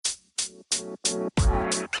The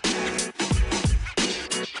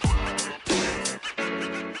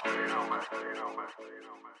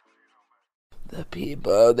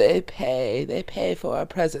people, they pay for our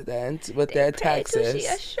president with their taxes. They pay to see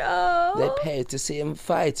a show. They pay to see him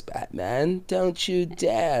fight, Batman. Don't you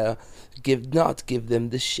dare not give them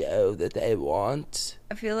the show that they want.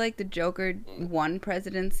 I feel like the Joker won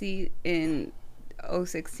presidency in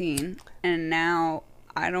 2016, and now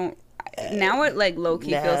now it like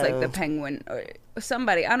low-key feels like the Penguin or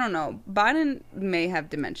somebody, I don't know. Biden may have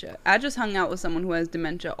dementia. I just hung out with someone who has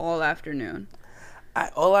dementia all afternoon.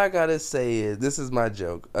 All I gotta say is, this is my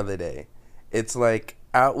joke of the day. It's like,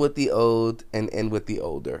 out with the old and in with the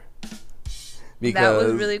older. Because that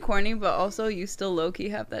was really corny, but also you still low-key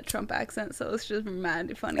have that Trump accent, so it's just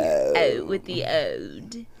mad funny. Out with the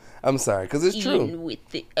old. I'm sorry, because it's true. In with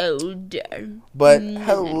the older. But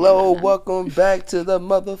hello, welcome back to the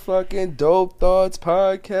motherfucking Dope Thoughts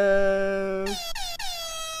Podcast.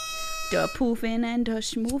 Da poofing and da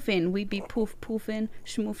schmoofing. We be poofing,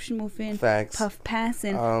 schmoofing, Facts. puff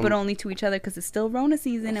passing, but only to each other because it's still Rona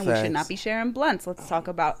season and we should not be sharing blunts. Let's talk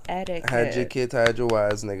about etiquette. Hide your kids, hide your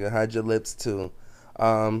wives, nigga. Hide your lips too.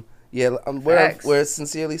 We're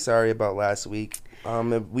sincerely sorry about last week.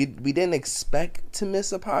 We didn't expect to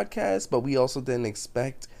miss a podcast, but we also didn't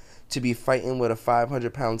expect to be fighting with a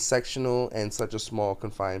 500-pound sectional in such a small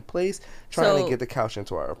confined place, trying to get the couch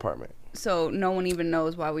into our apartment. So no one even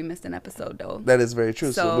knows why we missed an episode, though. That is very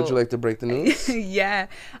true. So would you like to break the news? Yeah.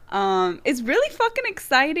 It's really fucking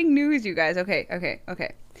exciting news, you guys. Okay.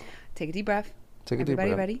 Take a deep breath. Take a deep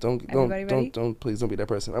breath. Ready? Please don't be that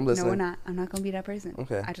person. I'm listening. No, we're not. I'm not gonna be that person.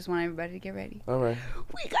 Okay. I just want everybody to get ready. All right.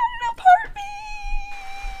 We got an apartment.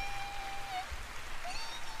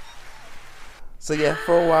 So yeah,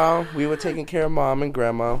 for a while we were taking care of mom and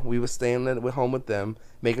grandma. We were staying at home with them,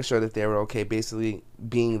 making sure that they were okay, basically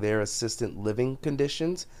being their assistant living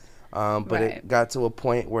conditions. But It got to a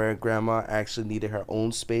point where grandma actually needed her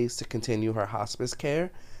own space to continue her hospice care.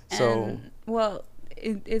 So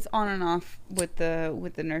it's on and off with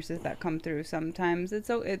the nurses that come through. Sometimes it's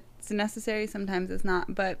necessary, sometimes it's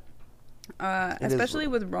not. But especially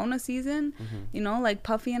with Rona season, you know, like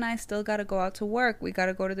Puffy and I still got to go out to work. We got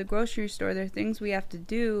to go to the grocery store. There are things we have to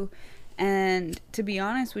do. And to be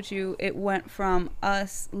honest with you, it went from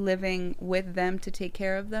us living with them to take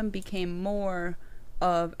care of them became more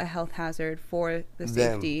of a health hazard for the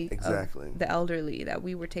safety of the elderly that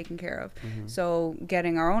we were taking care of. So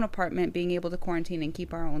getting our own apartment, being able to quarantine and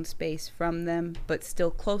keep our own space from them, but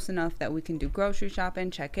still close enough that we can do grocery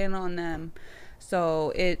shopping, check in on them.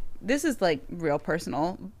 So this is like real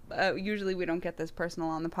personal. Usually we don't get this personal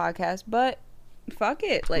on the podcast, but fuck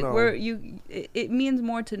it. Like it means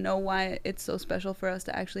more to know why it's so special for us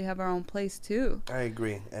to actually have our own place too. I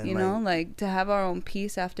agree. And you know, like to have our own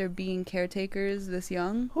peace after being caretakers this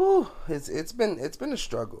young. Whew, it's been a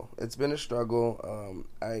struggle. It's been a struggle.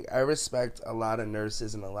 I respect a lot of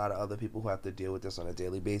nurses and a lot of other people who have to deal with this on a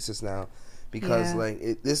daily basis now. Because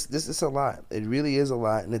this is a lot. It really is a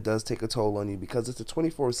lot, and it does take a toll on you because it's a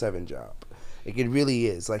 24/7 job. Like, it really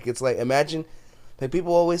is. Like, it's like, imagine, like,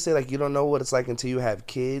 people always say, like, you don't know what it's like until you have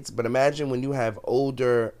kids, but imagine when you have old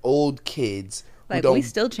kids. Like, we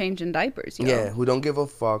still changing diapers, you know? Yeah, who don't give a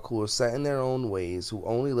fuck, who are set in their own ways, who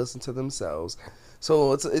only listen to themselves.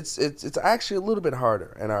 So it's actually a little bit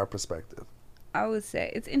harder in our perspective. I would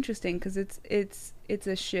say it's interesting because it's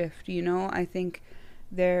a shift, you know? I think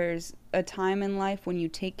there's a time in life when you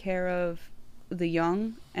take care of the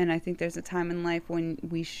young, and I think there's a time in life when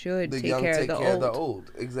we should take care of the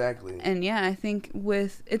old. Exactly. And yeah, I think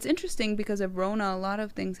it's interesting because of Rona, a lot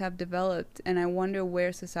of things have developed, and I wonder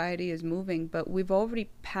where society is moving, but we've already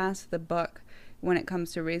passed the buck when it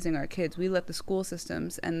comes to raising our kids. We let the school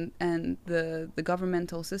systems and the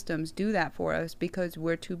governmental systems do that for us because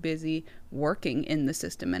we're too busy working in the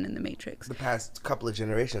system and in the matrix. The past couple of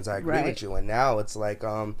generations, I agree with you. And now it's like...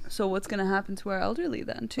 So what's going to happen to our elderly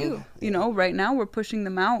then, too? You know, right now we're pushing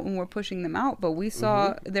them out, but we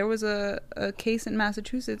saw there was a case in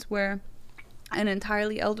Massachusetts where an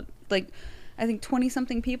entirely I think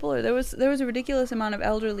 20-something people, or there was a ridiculous amount of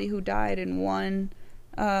elderly who died in one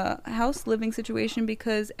house living situation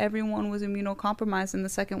because everyone was immunocompromised, and the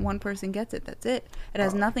second one person gets it, that's it. It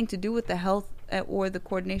has nothing to do with the health or the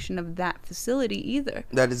coordination of that facility either.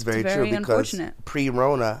 That is very true, because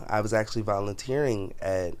pre-Rona, I was actually volunteering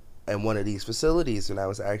at one of these facilities, and I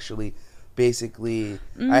was actually basically,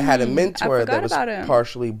 I had a mentor that was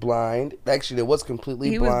partially blind. Actually, that was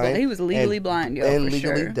completely blind. He was legally blind, and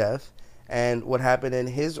legally deaf. And what happened in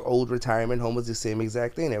his old retirement home was the same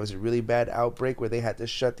exact thing. There was a really bad outbreak where they had to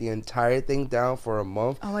shut the entire thing down for a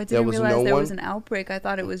month. Oh, I didn't realize there was an outbreak. I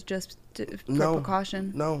thought it was just for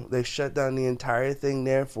precaution. No, they shut down the entire thing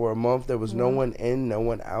there for a month. There was no one in, no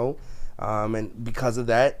one out. And because of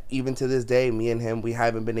that, even to this day, me and him, we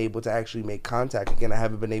haven't been able to actually make contact again. I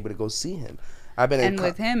haven't been able to go see him.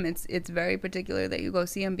 With him, it's very particular that you go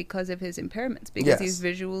see him because of his impairments, because he's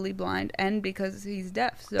visually blind and because he's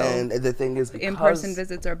deaf. So, and the thing is, in-person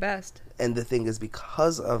visits are best. And the thing is,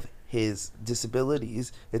 because of his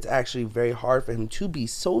disabilities, it's actually very hard for him to be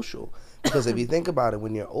social. Because if you think about it,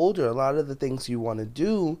 when you're older, a lot of the things you want to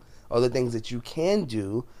do, or the things that you can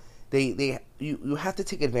do, you have to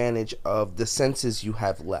take advantage of the senses you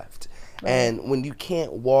have left. Right. And when you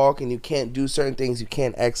can't walk and you can't do certain things, you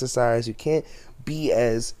can't exercise, you can't be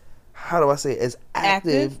as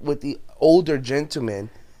active with the older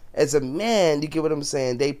gentlemen. As a man, you get what I'm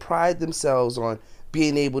saying? They pride themselves on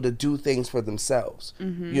being able to do things for themselves.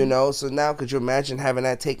 Mm-hmm. You know? So now, could you imagine having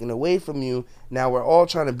that taken away from you? Now we're all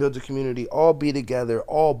trying to build a community, all be together,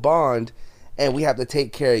 all bond, and we have to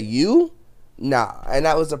take care of you? Nah, and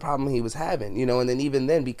that was the problem he was having, you know. And then even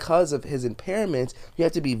then, because of his impairments, you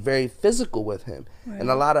have to be very physical with him. Right.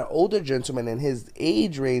 And a lot of older gentlemen in his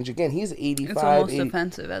age range, again, he's 85. It's almost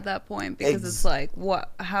offensive at that point, because it's like,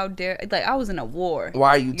 what? How dare? Like, I was in a war. Why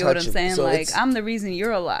are you touching? You know what I'm saying? So like, I'm the reason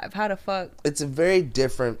you're alive. How the fuck? It's a very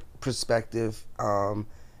different perspective.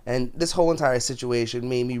 And this whole entire situation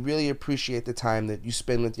made me really appreciate the time that you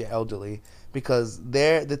spend with your elderly, because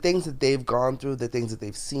the things that they've gone through, the things that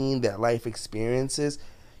they've seen, their life experiences,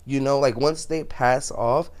 you know, like once they pass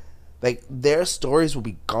off, like their stories will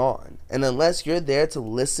be gone. And unless you're there to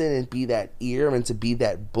listen and be that ear and to be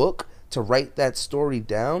that book to write that story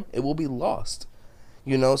down, it will be lost.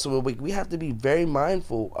 You know, so we have to be very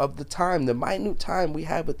mindful of the time, the minute time we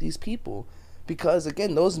have with these people. Because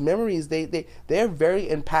again, those memories, they're very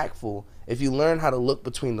impactful if you learn how to look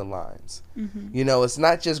between the lines. Mm-hmm. You know, it's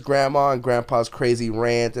not just grandma and grandpa's crazy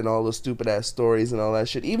rant and all those stupid ass stories and all that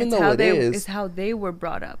shit. It's how they were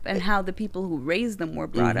brought up and how the people who raised them were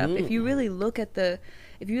brought up. If you really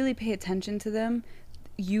if you really pay attention to them,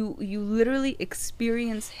 you literally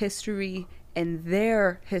experience history and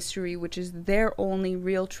their history, which is their only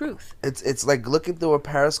real truth. It's like looking through a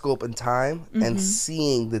periscope in time and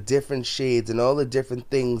seeing the different shades and all the different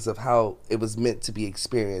things of how it was meant to be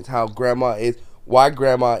experienced. How why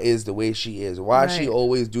grandma is the way she is. Why she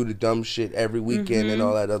always do the dumb shit every weekend and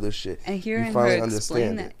all that other shit. And hearing her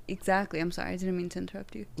explain that. Exactly. I'm sorry. I didn't mean to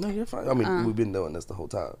interrupt you. No, you're fine. I mean, we've been doing this the whole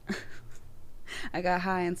time. I got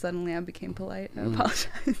high and suddenly I became polite. I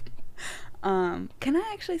apologize. Can I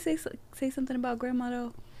actually say something about grandma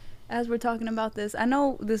though, as we're talking about this? I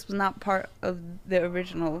know this was not part of the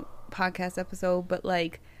original podcast episode, but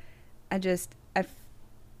like,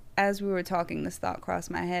 as we were talking, this thought crossed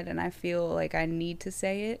my head, and I feel like I need to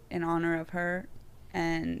say it in honor of her,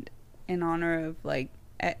 and in honor of like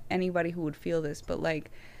anybody who would feel this. But like,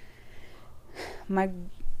 my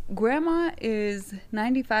grandma is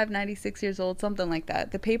 95, 96 years old, something like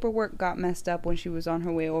that. The paperwork got messed up when she was on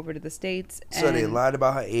her way over to the States. So they lied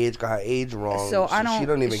about her age, got her age wrong. So she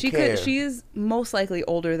don't even care. She is most likely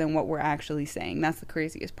older than what we're actually saying. That's the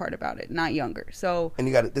craziest part about it, not younger. So,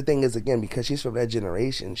 and the thing is, again, because she's from that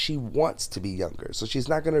generation, she wants to be younger. So she's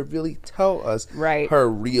not going to really tell us her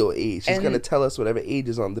real age. She's going to tell us whatever age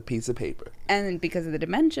is on the piece of paper. And because of the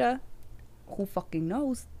dementia, who fucking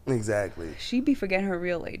knows? Exactly. She be forgetting her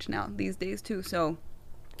real age now these days too. So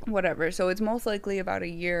whatever. So it's most likely about a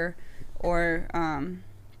year or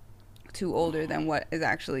two older than what is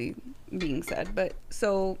actually being said. But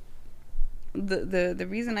so the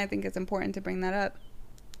reason I think it's important to bring that up,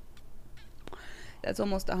 that's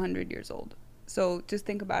almost 100 years old. So just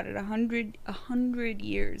think about it, 100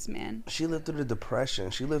 years, man. She lived through the Depression.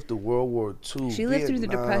 She lived through World War II. She lived through the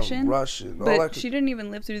Depression, Russia, but she didn't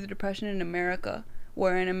even live through the Depression in America,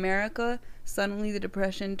 where in America, suddenly the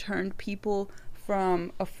Depression turned people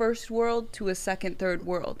from a first world to a second, third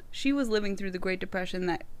world. She was living through the Great Depression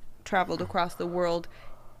that traveled across the world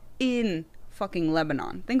in fucking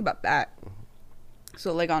Lebanon. Think about that.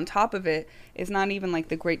 So, like, on top of it, it's not even like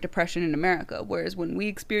the Great Depression in America. Whereas when we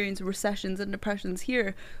experience recessions and depressions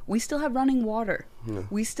here, we still have running water. Yeah.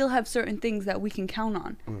 We still have certain things that we can count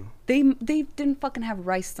on. They didn't fucking have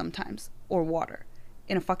rice sometimes or water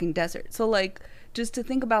in a fucking desert. So, like, just to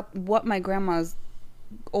think about what my grandma's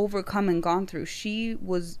overcome and gone through. She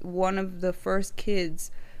was one of the first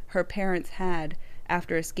kids her parents had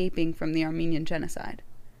after escaping from the Armenian genocide.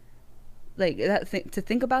 Like, to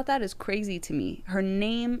think about that is crazy to me. Her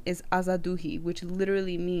name is Azaduhi, which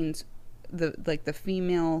literally means the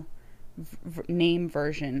female name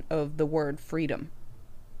version of the word freedom.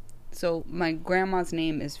 So my grandma's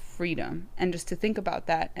name is Freedom, and just to think about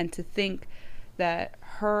that, and to think that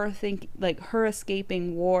her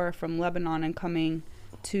escaping war from Lebanon and coming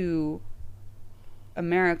to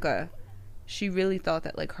America, she really thought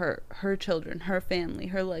that like her children, her family,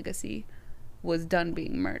 her legacy was done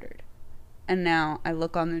being murdered. And now I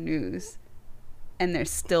look on the news and they're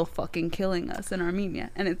still fucking killing us in Armenia,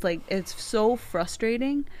 and it's like, it's so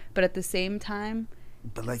frustrating, but at the same time,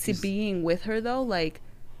 but like being with her though, like,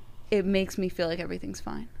 it makes me feel like everything's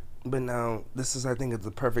fine. But now, this is, I think, it's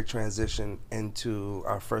the perfect transition into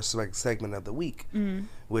our first segment of the week,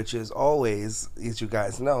 which is always, as you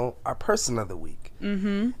guys know, our person of the week.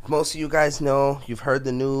 Mm-hmm. Most of you guys know, you've heard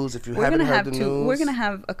the news. If you haven't heard the news, we're gonna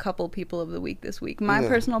have a couple people of the week this week. My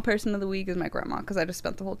personal person of the week is my grandma, because I just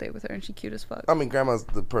spent the whole day with her and she's cute as fuck. I mean, grandma's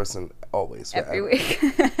the person always. Every week.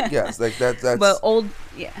 Yes, like that's. But old,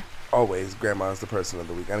 yeah. Always, grandma's the person of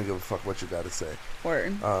the week. I don't give a fuck what you got to say.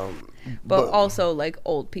 Word. But also, like,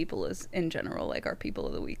 old people is, in general, like, our people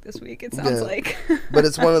of the week this week, it sounds like. But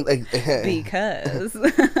it's one of, like... because...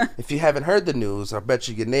 If you haven't heard the news, I bet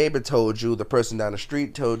you your neighbor told you, the person down the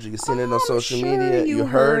street told you, you've seen it on social media, you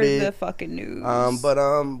heard it. The fucking news.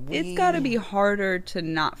 It's got to be harder to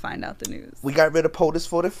not find out the news. We got rid of POTUS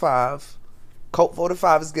 45. Colt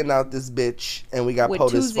 45 is getting out this bitch, and we got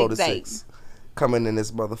POTUS 46. Coming in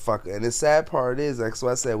this motherfucker. And the sad part is, like, so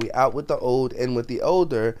I said, we out with the old and with the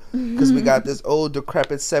older, because we got this old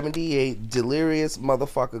decrepit 78 delirious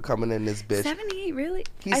motherfucker coming in this bitch. 78, really?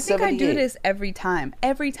 He's I think 78. I do this every time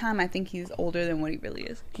I think he's older than what he really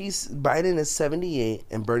is. Biden is 78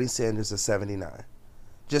 and Bernie Sanders is 79.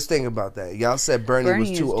 Just think about that. Y'all said Bernie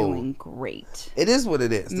was too old. Bernie is doing great. It is what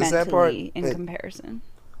it is. The mentally, sad part, in comparison.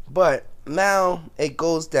 But now it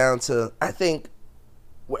goes down to, I think,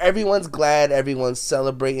 everyone's glad, everyone's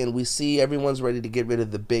celebrating. We see everyone's ready to get rid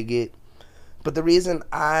of the bigot. But the reason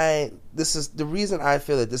I feel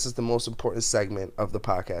that this is the most important segment of the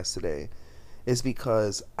podcast today is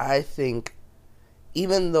because I think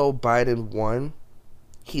even though Biden won,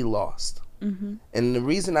 he lost. Mm-hmm. And the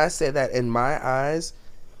reason I say that, in my eyes,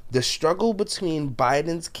 the struggle between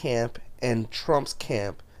Biden's camp and Trump's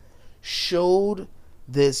camp showed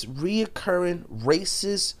this reoccurring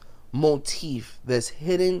racist motif that's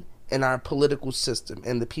hidden in our political system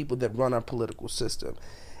and the people that run our political system.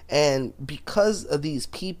 And because of these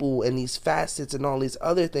people and these facets and all these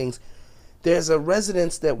other things, there's a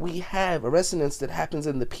resonance that we have, a resonance that happens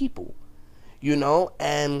in the people, you know,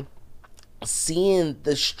 and seeing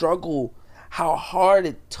the struggle, how hard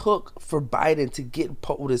it took for Biden to get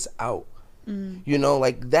POTUS out, you know,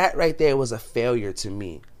 like that right there was a failure to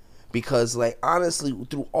me. Because, like, honestly,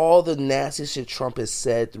 through all the nasty shit Trump has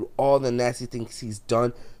said, through all the nasty things he's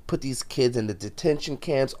done, put these kids in the detention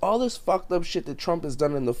camps, all this fucked up shit that Trump has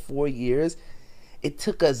done in the 4 years, it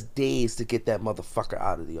took us days to get that motherfucker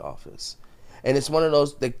out of the office. And it's one of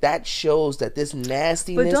those, like, that shows that this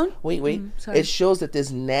nastiness, it shows that this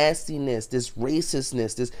nastiness, this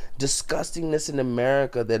racistness, this disgustingness in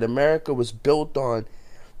America, that America was built on,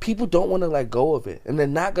 people don't want to let go of it, and they're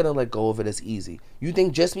not going to let go of it as easy. You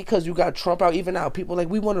think just because you got Trump out, even now, people are like,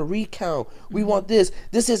 we want to recount, we want this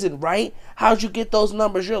isn't right, how'd you get those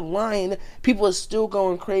numbers, you're lying. People are still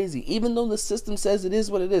going crazy, even though the system says it is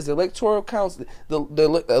what it is. The electoral council,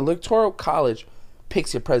 the electoral college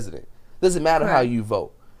picks your president. Doesn't matter how you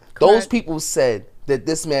vote. Correct. Those people said that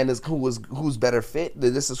this man is who's better fit, that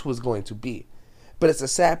this is who's going to be. But it's a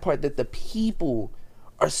sad part that the people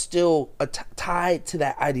are still tied to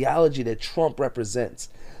that ideology that Trump represents.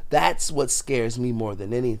 That's what scares me more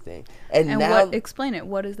than anything. And now, explain it.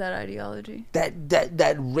 What is that ideology? That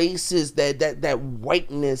racist, that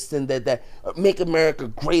whiteness, and that make America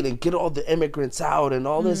great and get all the immigrants out and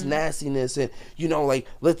all this nastiness, and you know, like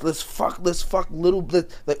let's fuck little,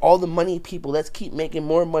 like all the money people. Let's keep making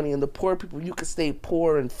more money, and the poor people, you can stay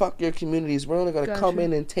poor and fuck your communities. We're only gonna come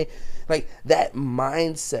in and take, like, that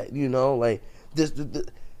mindset. You know, like this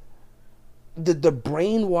the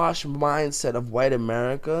brainwashed mindset of white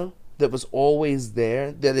America that was always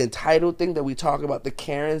there, that entitled thing that we talk about, the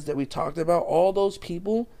Karens that we talked about, all those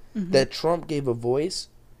people that Trump gave a voice,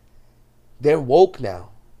 they're woke now.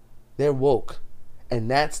 They're woke.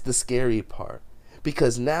 And that's the scary part.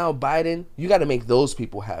 Because now Biden, you got to make those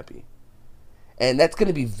people happy. And that's going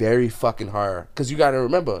to be very fucking hard. Because you got to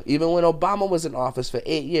remember, even when Obama was in office for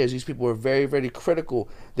 8 years, these people were very, very critical.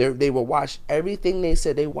 They were watched everything they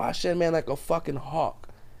said. They watched that man like a fucking hawk.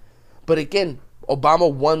 But again,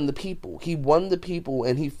 Obama won the people. He won the people,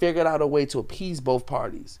 and he figured out a way to appease both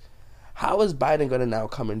parties. How is Biden going to now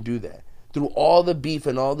come and do that? through all the beef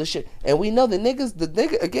and all the shit. And we know the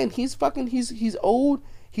nigga again, he's old,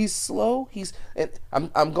 he's slow, and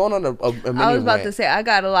I'm going on a mini I was about rant. to say I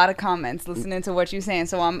got a lot of comments listening to what you're saying.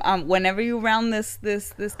 So I'm whenever you round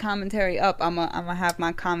this commentary up, I'm gonna have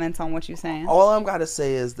my comments on what you're saying. All I'm gotta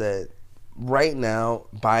say is that right now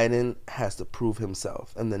Biden has to prove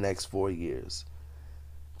himself in the next 4 years.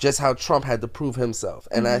 Just how Trump had to prove himself.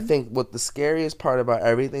 And I think what the scariest part about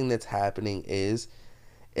everything that's happening is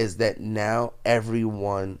that now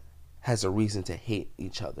everyone has a reason to hate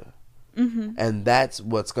each other. And that's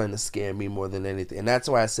what's going to scare me more than anything. And that's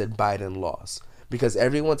why I said Biden lost. Because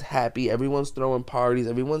everyone's happy, everyone's throwing parties,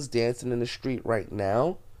 everyone's dancing in the street right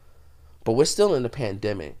now. But we're still in the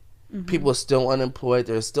pandemic. People are still unemployed.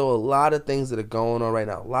 There's still a lot of things that are going on right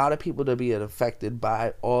now. A lot of people that are being affected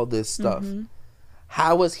by all this stuff.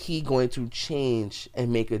 How is he going to change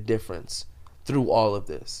and make a difference through all of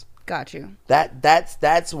this? Got you.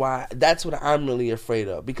 That's what I'm really afraid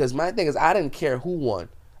of. Because my thing is, I didn't care who won.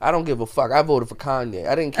 I don't give a fuck. I voted for Kanye.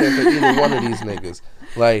 I didn't care for either one of these niggas.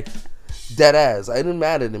 Like, dead ass. It didn't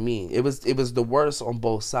matter to me. It was the worst on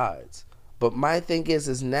both sides. But my thing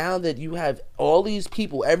is now that you have all these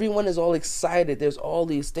people, everyone is all excited. There's all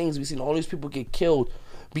these things. We've seen all these people get killed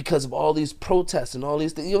because of all these protests and all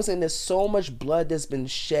these things. You know what I'm saying? There's so much blood that's been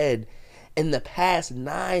shed in the past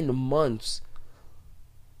 9 months.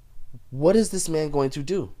 What is this man going to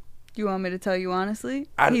do? You want me to tell you honestly?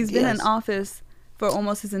 He's been in office for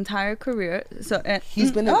almost his entire career. So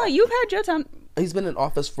you've had your time. He's been in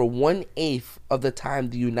office for 1/8 of the time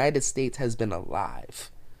the United States has been alive.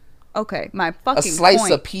 Okay, my fucking a slice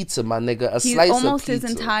point. of pizza, my nigga. He's slice almost of pizza.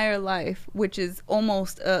 his entire life, which is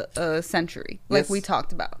almost a century, like we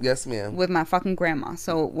talked about. Yes, ma'am. With my fucking grandma.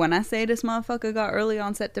 So when I say this motherfucker got early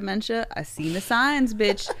onset dementia, I seen the signs,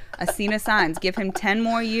 bitch. I seen the signs. Give him 10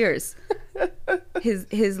 more years.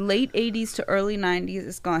 His late 80s to early 90s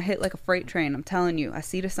is gonna hit like a freight train. I'm telling you. I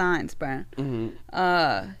see the signs, bro.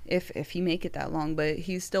 If he make it that long, but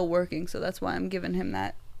he's still working, so that's why I'm giving him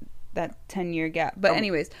that 10-year gap. But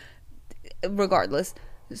anyways, regardless,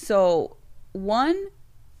 so one,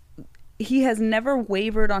 he has never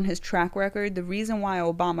wavered on his track record. The reason why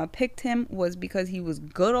Obama picked him was because he was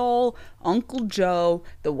good old Uncle Joe.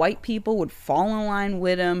 The white people would fall in line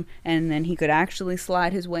with him, and then he could actually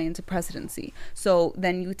slide his way into presidency. So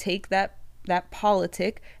then you take that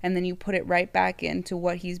politic and then you put it right back into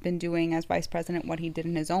what he's been doing as vice president, what he did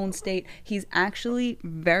in his own state. He's actually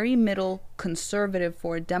very middle conservative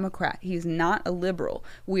for a Democrat. He's not a liberal.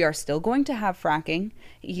 We are still going to have fracking.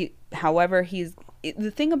 However,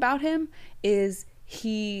 the thing about him is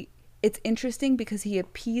it's interesting because he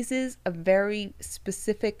appeases a very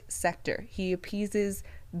specific sector. He appeases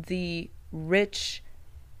the rich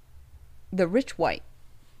white.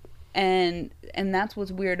 And that's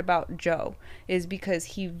what's weird about Joe, is because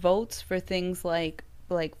he votes for things like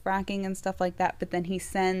fracking and stuff like that, but then he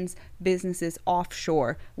sends businesses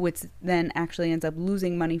offshore, which then actually ends up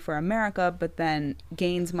losing money for America, but then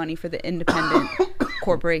gains money for the independent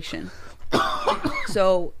corporation.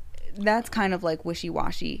 So that's kind of like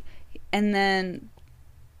wishy-washy. And then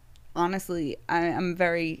honestly, I'm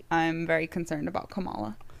very concerned about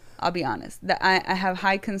Kamala. I'll be honest. That I have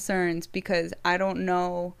high concerns because I don't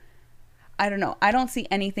know. I don't see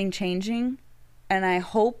anything changing, and I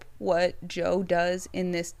hope what Joe does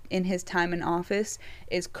in his time in office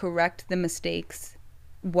is correct the mistakes,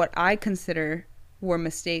 what I consider were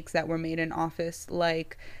mistakes that were made in office,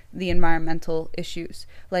 like the environmental issues,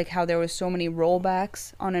 like how there was so many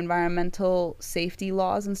rollbacks on environmental safety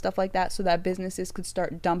laws and stuff like that, so that businesses could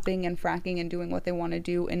start dumping and fracking and doing what they want to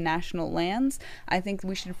do in national lands. I think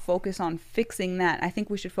we should focus on fixing that. I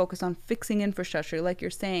think we should focus on fixing infrastructure, like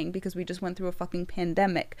you're saying, because we just went through a fucking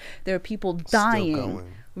pandemic. There are people dying. Still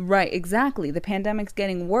going. Right, exactly. The pandemic's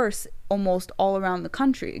getting worse almost all around the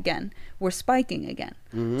country again. We're spiking again.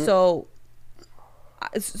 So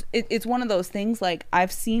it's one of those things, like,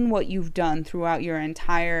 I've seen what you've done throughout your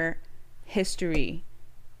entire history,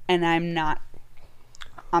 and I'm not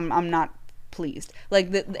pleased.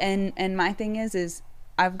 Like, and my thing is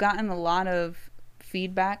I've gotten a lot of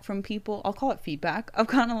feedback from people. I'll call it feedback. I've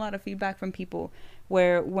gotten a lot of feedback from people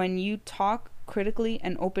where when you talk critically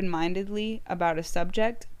and open-mindedly about a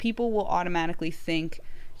subject, people will automatically think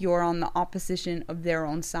you're on the opposition of their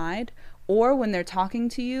own side. Or when they're talking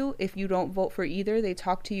to you, if you don't vote for either, they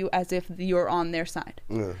talk to you as if you're on their side.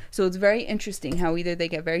 Yeah. So it's very interesting how either they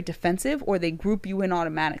get very defensive or they group you in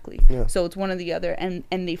automatically. Yeah. So it's one or the other, and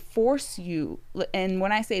they force you. And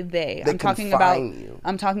when I say they I'm talking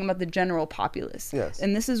about the general populace. Yes.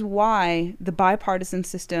 And this is why the bipartisan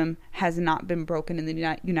system has not been broken in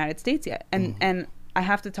the United States yet. And I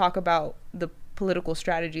have to talk about the political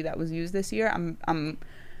strategy that was used this year.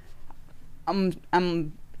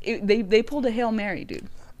 They pulled a Hail Mary, dude.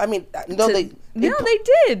 I mean, they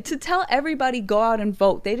did, to tell everybody go out and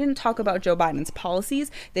vote. They didn't talk about Joe Biden's policies.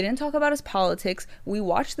 They didn't talk about his politics. We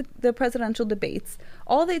watched the presidential debates.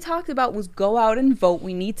 All they talked about was go out and vote.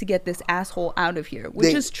 We need to get this asshole out of here,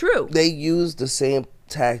 which is true. They used the same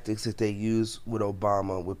tactics that they used with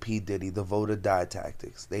Obama, with P. Diddy, the vote or die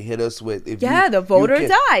tactics. They hit us with the vote or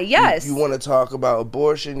die. Yes, you want to talk about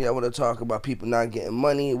abortion, you want to talk about people not getting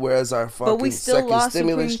money. Where's our fucking but we still second lost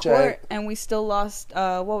stimulus Supreme check? Court, and we still lost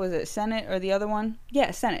what was it, Senate or the other one?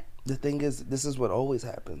 Yeah, Senate. The thing is, this is what always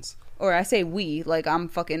happens. Or I say we, like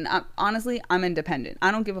honestly, I'm independent.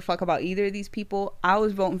 I don't give a fuck about either of these people. I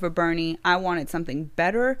was voting for Bernie. I wanted something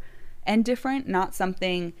better and different, not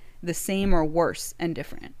something the same or worse and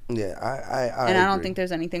different. Yeah, I and I don't think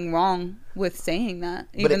there's anything wrong with saying that,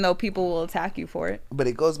 even though people will attack you for it. But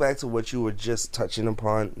it goes back to what you were just touching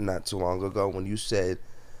upon not too long ago when you said,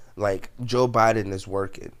 like, Joe Biden is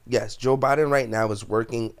working. Yes, Joe Biden right now is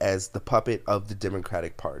working as the puppet of the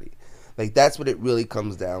Democratic Party. Like, that's what it really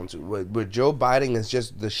comes down to. Where Joe Biden is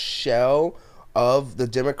just the shell of the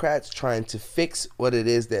Democrats trying to fix what it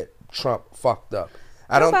is that Trump fucked up.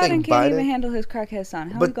 I don't think Biden can't even handle his crackhead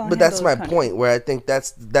son. But that's my point. Where I think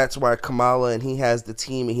that's why Kamala and he has the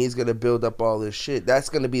team and he's gonna build up all this shit. That's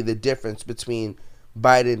gonna be the difference between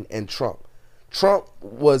Biden and Trump. Trump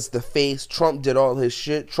was the face. Trump did all his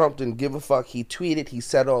shit. Trump didn't give a fuck. He tweeted. He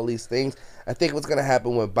said all these things. I think what's gonna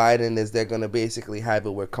happen with Biden is they're gonna basically have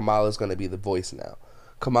it where Kamala's gonna be the voice now.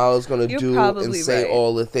 Kamala's gonna do and say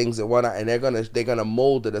all the things and whatnot, and they're gonna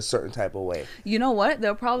mold it a certain type of way. You know what?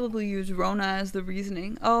 They'll probably use Rona as the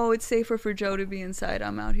reasoning. Oh, it's safer for Joe to be inside.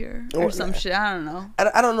 I'm out here, or some shit. I don't know.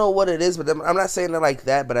 I don't know what it is, but I'm not saying it like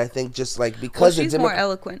that. But I think just like because she's more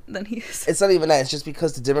eloquent than he is. It's not even that. It's just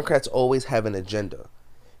because the Democrats always have an agenda.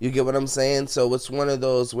 You get what I'm saying? So it's one of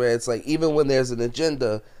those where it's like even when there's an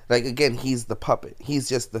agenda, like again, he's the puppet. He's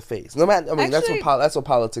just the face. No matter. I mean, actually, that's what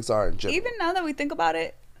politics are in general. Even now that we think about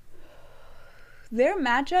it, their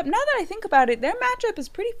matchup. Now that I think about it, their matchup is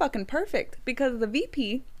pretty fucking perfect because the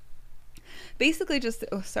VP basically just.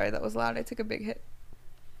 Oh, sorry, that was loud. I took a big hit.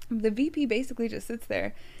 The VP basically just sits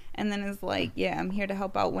there and then is like, yeah, I'm here to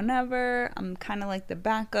help out whenever. I'm kind of like the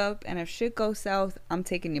backup, and if shit goes south, I'm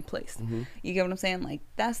taking your place. Mm-hmm. You get what I'm saying? Like,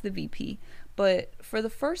 that's the VP. But for the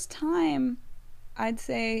first time, I'd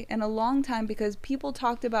say in a long time, because people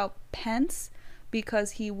talked about Pence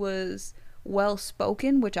because he was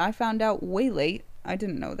well-spoken, which I found out way late. I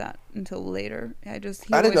didn't know that until later. I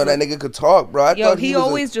didn't know that nigga could talk, bro. I thought he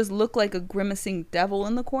always just looked like a grimacing devil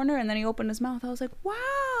in the corner, and then he opened his mouth. I was like,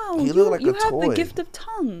 wow, he looked like you have the gift of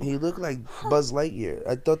tongue. He looked like Buzz Lightyear.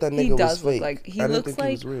 I thought that nigga was fake. I didn't think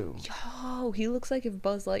he was real. Yo, he looks like if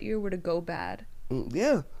Buzz Lightyear were to go bad.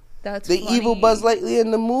 Yeah. That's the funny. Evil Buzz Lightyear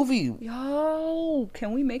in the movie. Yo,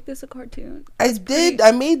 can we make this a cartoon? I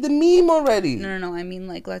made the meme already. No. I mean,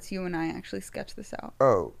 like, let's you and I actually sketch this out. Oh,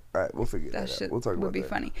 all right. We'll figure that out. We'll talk about that. Would be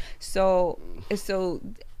funny. So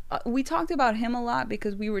we talked about him a lot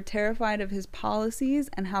because we were terrified of his policies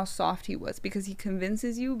and how soft he was, because he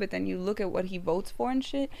convinces you, but then you look at what he votes for and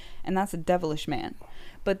shit, and that's a devilish man.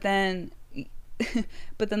 But then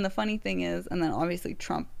the funny thing is, and then obviously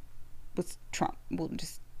Trump was Trump. We'll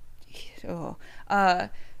just. I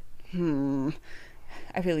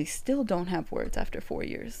really still don't have words after 4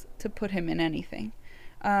 years to put him in anything.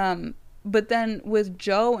 But then with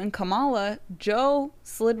Joe and Kamala, Joe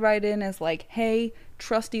slid right in as like, hey,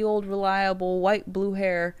 trusty old reliable white blue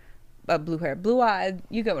eyed,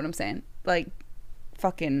 you get what I'm saying, like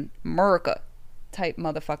fucking America type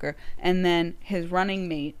motherfucker. And then his running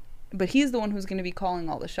mate, but he's the one who's going to be calling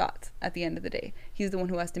all the shots at the end of the day. He's the one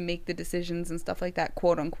who has to make the decisions and stuff like that,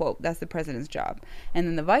 quote unquote. That's the president's job. And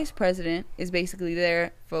then the vice president is basically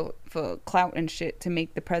there for clout and shit to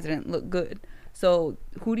make the president look good. So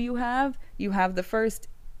who do you have? You have the first,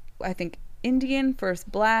 I think, Indian, first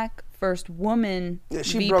black, first woman. Yeah,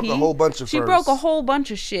 she VP. broke a whole bunch of She broke a whole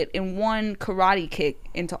bunch of shit in one karate kick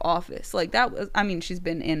into office. Like, that was, I mean, she's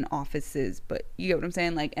been in offices, but you get what I'm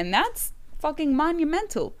saying? Like, and that's fucking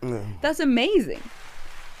monumental. That's amazing.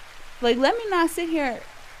 Like, let me not sit here.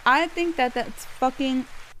 I think that's fucking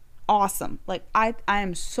awesome. Like, I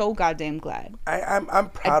am so goddamn glad. I'm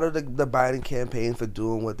proud of the Biden campaign for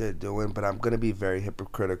doing what they're doing, but I'm gonna be very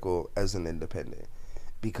hypocritical as an independent,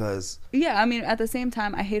 because I mean, at the same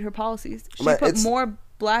time, I hate her policies. She put more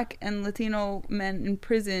black and Latino men in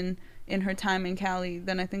prison in her time in Cali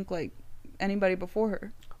than I think like anybody before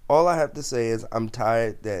her. All I have to say is I'm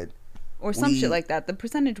tired that or some shit like that. The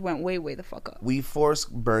percentage went way the fuck up. We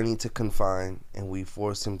forced Bernie to confine, and we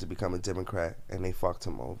forced him to become a Democrat, and they fucked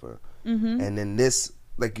him over. And then this,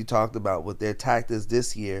 like you talked about, with their tactics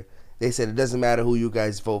this year, they said it doesn't matter who you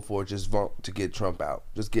guys vote for, just vote to get Trump out.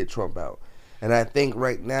 Just get Trump out. And I think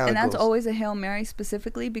right now... And that's always a Hail Mary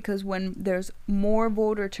specifically, because when there's more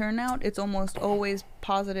voter turnout, it's almost always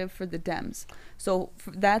positive for the Dems. So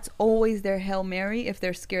that's always their Hail Mary if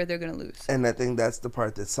they're scared they're going to lose. And I think that's the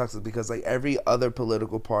part that sucks, is because like every other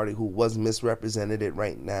political party who was misrepresented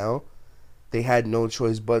right now, they had no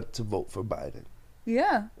choice but to vote for Biden.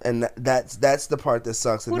 Yeah. And that's the part that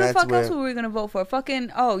sucks. And who the fuck else were we gonna vote for?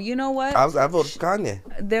 Fucking you know what? I voted for Kanye.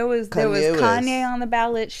 There was Kanye on the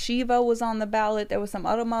ballot. Shiva was on the ballot. There was some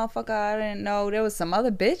other motherfucker I didn't know. There was some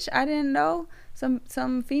other bitch I didn't know.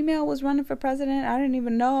 Some female was running for president I didn't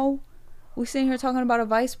even know. We sitting here talking about a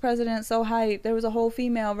vice president so hype. There was a whole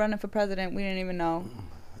female running for president we didn't even know.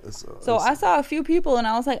 So I saw a few people and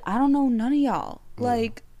I was like, I don't know none of y'all.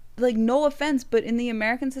 Like no offense, but in the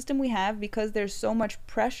American system we have, because there's so much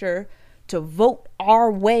pressure to vote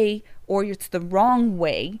our way or it's the wrong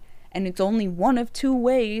way, and it's only one of two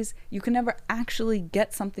ways, you can never actually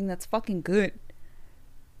get something that's fucking good.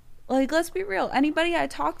 Like, let's be real. Anybody I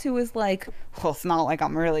talk to is like, well, it's not like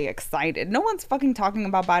I'm really excited. No one's fucking talking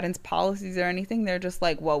about Biden's policies or anything. They're just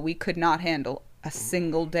like, well, we could not handle a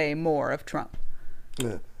single day more of Trump.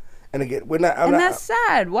 Yeah. And again, that's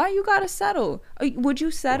sad. Why you gotta settle? Would you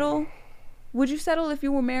settle? Would you settle if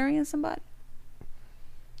you were marrying somebody?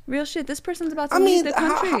 Real shit. This person's about to leave the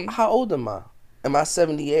country. How old am I? Am I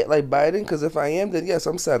 78 like Biden? Because if I am, then yes,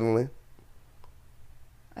 I'm settling.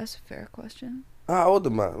 That's a fair question. How old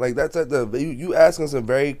am I? Like that's at you asking some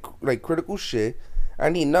very like critical shit. I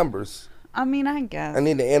need numbers. I mean, I guess. I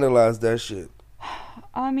need to analyze that shit.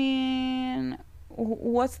 I mean,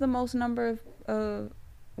 what's the most number of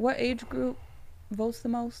what age group votes the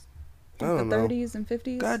most? I don't know. 30s and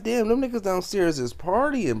 50s? God damn, them niggas downstairs is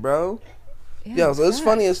partying, bro. Yeah, Yo, so it's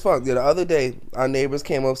funny as fuck. Yeah, the other day, our neighbors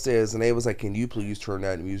came upstairs and they was like, can you please turn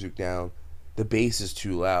that music down? The bass is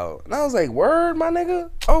too loud. And I was like, word, my nigga?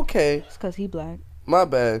 Okay. It's because he black. My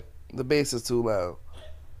bad. The bass is too loud.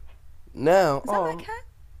 Now, is that my cat?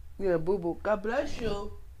 Yeah, boo-boo. God bless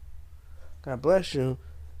you. God bless you.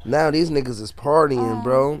 Now these niggas is partying,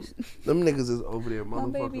 bro. Them niggas is over there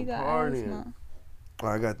motherfucking partying. Oh,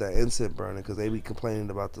 I got that incense burning because they be complaining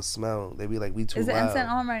about the smell. They be like, we too loud. Is the incense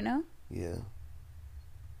on right now? Yeah.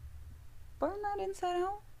 Burn that incense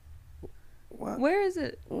out. What? Where is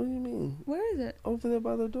it? What do you mean? Where is it? Over there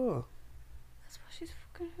by the door. That's why she's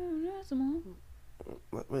fucking here.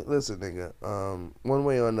 Listen, nigga. One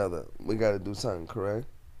way or another, we gotta do something, correct?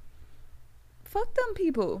 Fuck them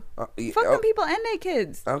people. Fuck them people and their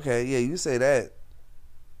kids. Okay, yeah, you say that.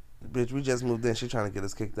 Bitch, we just moved in. She trying to get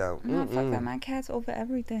us kicked out. No, fuck that. My cat's over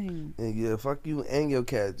everything. Yeah, fuck you and your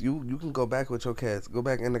cats. You can go back with your cats. Go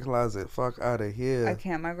back in the closet. Fuck out of here. I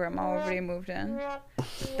can't. My grandma already moved in.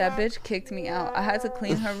 That bitch kicked me out. I had to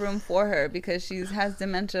clean her room for her because she has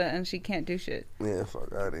dementia and she can't do shit. Yeah,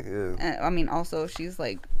 fuck out of here. And, I mean, also, she's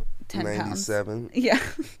like 10 97. pounds. Yeah.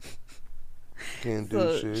 Can't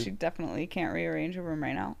do shit. She definitely can't rearrange her room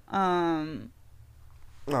right now.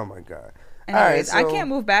 Oh my god. Anyways, all right, so I can't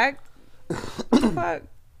move back. What the fuck?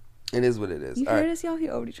 It is what it is. You hear this, y'all? He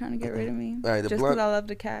already trying to get rid of me. All right, just because I love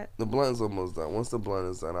the cat. The blunt's almost done. Once the blunt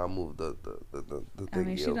is done, I'll move the thing. I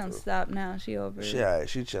mean, she don't stop now. She over it.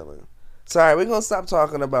 She chilling. Sorry, we're gonna stop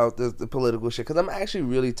talking about the political shit because I'm actually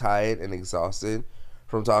really tired and exhausted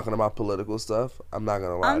from talking about political stuff. I'm not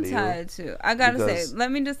gonna lie to you. I'm tired too. I gotta say,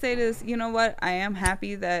 let me just say this. You know what? I am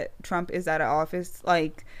happy that Trump is out of office.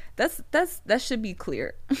 Like that should be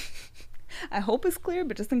clear. I hope it's clear,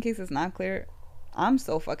 but just in case it's not clear, I'm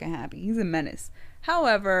so fucking happy. He's a menace.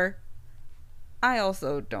 However, I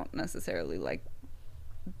also don't necessarily like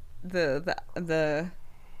the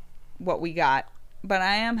what we got, but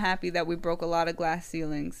I am happy that we broke a lot of glass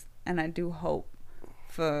ceilings, and I do hope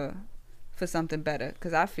for something better,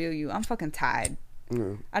 because I feel you. I'm fucking tired.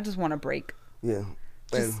 Yeah. I just want a break. Yeah.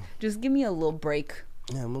 Just give me a little break.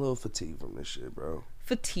 Yeah, I'm a little fatigued from this shit, bro.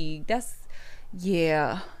 Fatigue.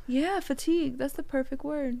 Yeah, fatigue. That's the perfect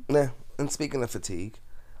word. Yeah, and speaking of fatigue,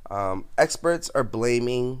 experts are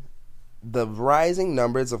blaming the rising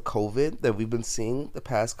numbers of COVID that we've been seeing the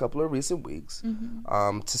past couple of recent weeks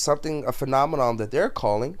to a phenomenon that they're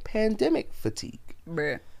calling pandemic fatigue.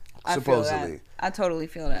 Bruh. Supposedly. I totally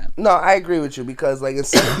feel that. No, I agree with you because, like, in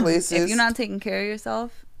some places, if you're not taking care of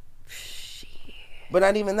yourself, but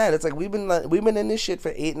not even that. It's like we've been in this shit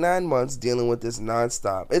for 8-9 months dealing with this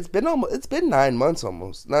nonstop. It's been 9 months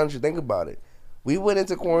almost. Now that you think about it, we went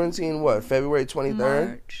into quarantine February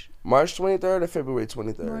 23rd. March 23rd or February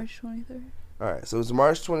 23rd? March 23rd. All right, so it's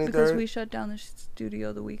March 23rd. Because we shut down the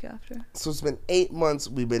studio the week after. So it's been 8 months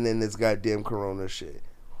we've been in this goddamn corona shit.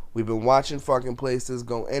 We've been watching fucking places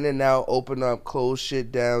go in and out, open up, close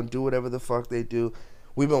shit down, do whatever the fuck they do.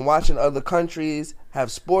 We've been watching other countries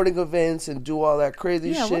have sporting events and do all that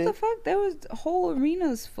crazy shit. Yeah, what the fuck? There was whole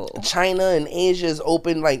arenas full. China and Asia is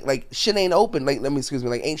open, like shit ain't open. Like,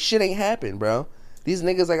 shit ain't happened, bro. These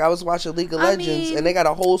niggas, like, I was watching League of Legends and they got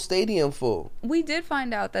a whole stadium full. We did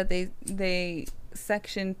find out that they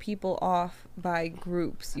section people off by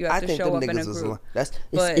groups. You have to show up in a group.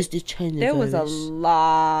 It's the China there virus. Was a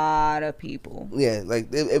lot of people. Yeah,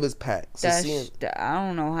 like it was packed. So I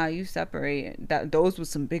don't know how you separate that. Those were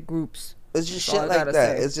some big groups. It's just shit like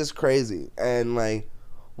that. It's just crazy. And like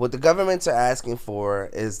what the governments are asking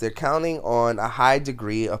for is they're counting on a high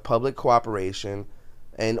degree of public cooperation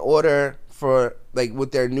in order for, like,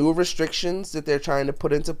 with their new restrictions that they're trying to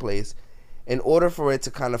put into place, in order for it to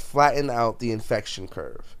kind of flatten out the infection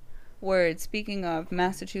curve. Word. Speaking of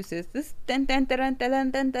Massachusetts, this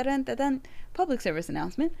public service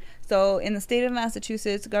announcement. So in the state of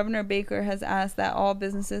Massachusetts, Governor Baker has asked that all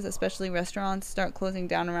businesses, especially restaurants, start closing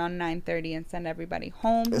down around 9:30 and send everybody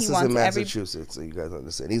home. This is in Massachusetts, so you guys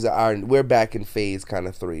understand. We're back in phase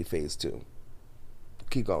 3, phase 2.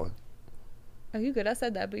 Keep going. Oh, you good? I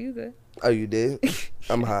said that, but you good. Oh, you did?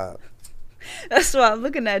 I'm hot. That's why I'm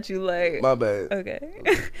looking at you like. My bad. Okay.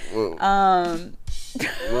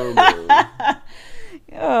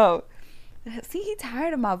 Yo. See, he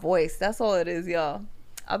tired of my voice. That's all it is, y'all.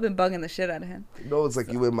 I've been bugging the shit out of him. No, it's like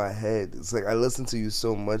you in my head. It's like I listen to you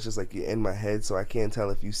so much. It's like you're in my head, so I can't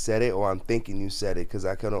tell if you said it or I'm thinking you said it, because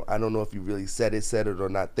I don't know if you really said it or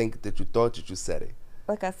not. Think that you thought that you said it.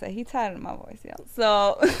 Like I said, he tired of my voice, y'all.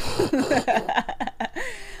 So,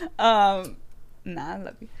 nah, I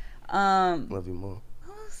love you. Love you more.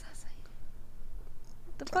 What was I saying?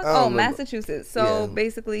 What the fuck? Oh, Massachusetts. So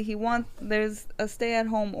basically, there's a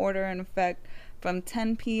stay-at-home order in effect from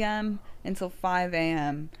 10 p.m. until 5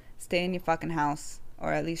 a.m. Stay in your fucking house,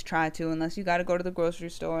 or at least try to, unless you got to go to the grocery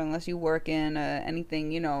store, unless you work in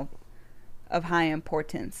anything, of high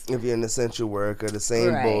importance. If you're an essential worker, the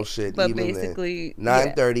same bullshit. But even basically,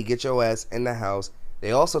 9:30, get your ass in the house.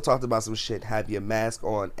 They also talked about some shit. Have your mask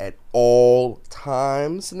on at all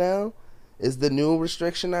times now. Is the new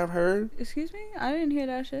restriction I've heard. Excuse me? I didn't hear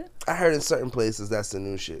that shit. I heard in certain places that's the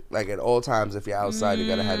new shit. Like at all times, if you're outside, you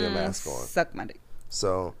gotta have your mask on. Suck my dick.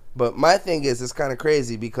 So, but my thing is, it's kind of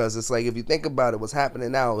crazy because it's like, if you think about it, what's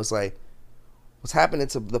happening now is like, what's happening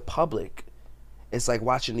to the public. It's like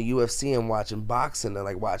watching the UFC and watching boxing and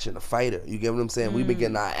like watching a fighter. You get what I'm saying? We've been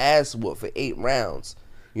getting our ass whooped for 8 rounds.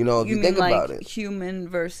 If you think about it. Human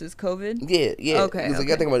versus COVID? Yeah. Okay. Because like,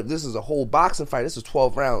 I think about it, this is a whole boxing fight. This is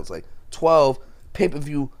 12 rounds. Like 12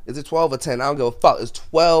 pay-per-view. Is it 12 or 10? I don't give a fuck. It's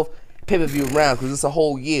 12 pay-per-view rounds because it's a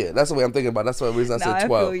whole year. That's the way I'm thinking about it. That's the reason I said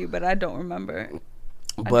 12. I feel you, but I don't remember.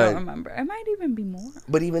 I don't remember. It might even be more.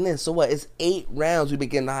 But even then, so what? It's 8 rounds. We've been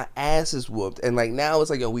getting our asses whooped. And like now it's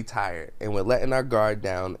like, yo, we tired. And we're letting our guard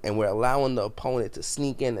down. And we're allowing the opponent to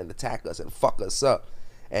sneak in and attack us and fuck us up.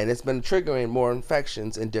 And it's been triggering more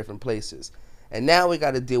infections in different places. And now we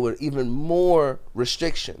got to deal with even more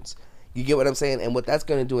restrictions. You get what I'm saying? And what that's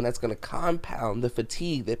going to do, and that's going to compound the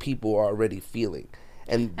fatigue that people are already feeling.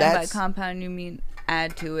 And by compound, you mean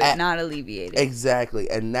add to it, not alleviate it. Exactly.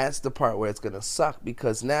 And that's the part where it's going to suck,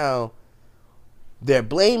 because now they're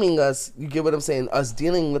blaming us. You get what I'm saying? Us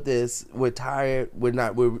dealing with this, we're tired. You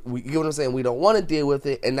get what I'm saying? We don't want to deal with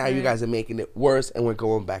it. And now you guys are making it worse, and we're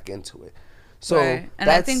going back into it. So and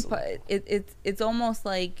I think it's almost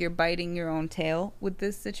like you're biting your own tail with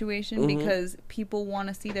this situation, because people want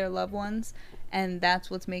to see their loved ones, and that's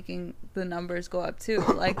what's making the numbers go up too.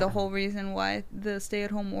 Like the whole reason why the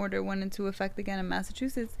stay-at-home order went into effect again in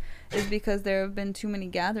Massachusetts is because there have been too many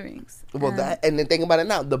gatherings. Well, and then think about it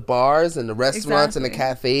now. The bars and the restaurants and the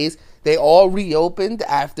cafes, they all reopened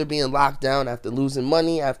after being locked down, after losing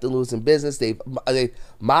money, after losing business. They've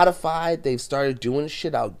modified. They've started doing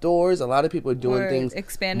shit outdoors. A lot of people are doing things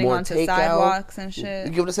expanding onto sidewalks and shit.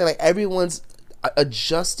 You get what I'm saying? Like everyone's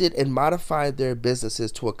adjusted and modified their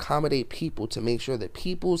businesses to accommodate people, to make sure that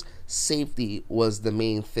people's safety was the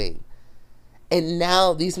main thing. And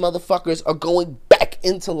now these motherfuckers are going back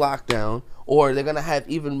into lockdown, or they're going to have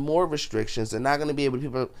even more restrictions. They're not going to be able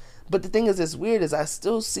to But the thing is, it's weird, is I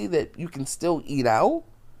still see that you can still eat out.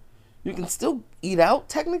 You can still eat out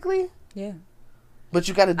technically. Yeah. But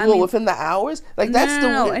you got to do it within the hours. Like that's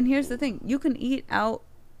no. And here's the thing: you can eat out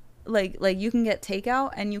like you can get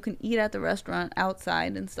takeout and you can eat at the restaurant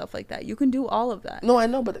outside and stuff like that. You can do all of that. No, I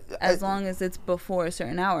know, but as long as it's before a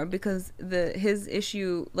certain hour, because his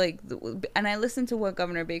issue, and I listened to what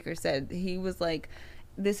Governor Baker said. He was like,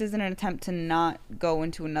 this isn't an attempt to not go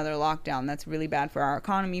into another lockdown. That's really bad for our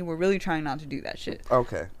economy. We're really trying not to do that shit.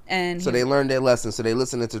 Okay. And so they learned their lesson. So they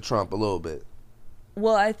listened to Trump a little bit.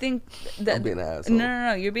 Well, I think that I'm being an asshole.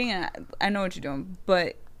 No, you're being I know what you're doing,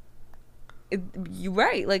 but you're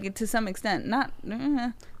right. Like, to some extent, not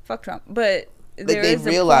fuck Trump, but there is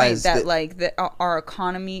a point that our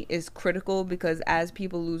economy is critical, because as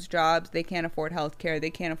people lose jobs, they can't afford health care, they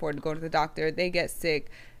can't afford to go to the doctor, they get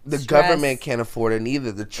sick. The government can't afford it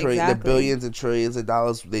either. The billions and trillions of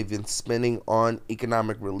dollars they've been spending on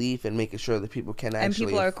economic relief and making sure that people can actually.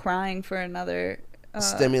 And people are crying for another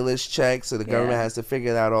stimulus check, so the government has to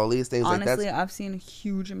figure out all these things. Honestly, I've seen a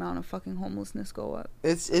huge amount of fucking homelessness go up.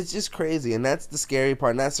 It's just crazy, and that's the scary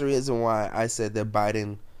part. And that's the reason why I said that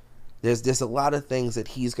Biden, there's a lot of things that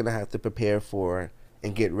he's gonna have to prepare for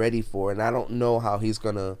and get ready for, and I don't know how he's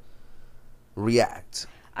gonna react.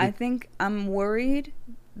 I think I'm worried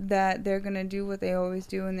that they're gonna do what they always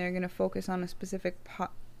do, and they're gonna focus on a specific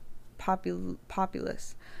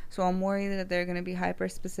populace. So I'm worried that they're going to be hyper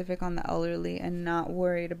specific on the elderly and not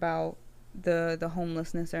worried about the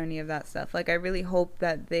homelessness or any of that stuff. Like, I really hope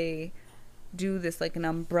that they do this like an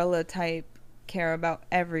umbrella type care about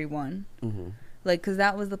everyone. Mm-hmm. Like, because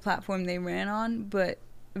that was the platform they ran on, but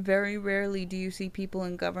very rarely do you see people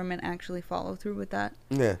in government actually follow through with that.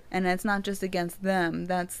 Yeah. And that's not just against them.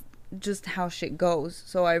 That's just how shit goes.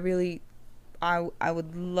 So I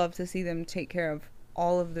would love to see them take care of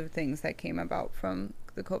all of the things that came about from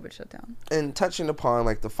the COVID shutdown. And touching upon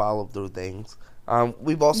like the follow through things,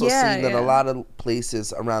 we've also seen that a lot of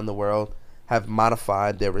places around the world have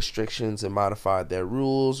modified their restrictions and modified their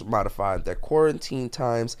rules, modified their quarantine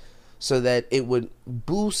times, so that it would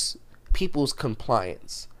boost people's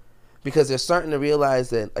compliance. Because they're starting to realize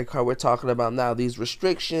that, like how we're talking about now, these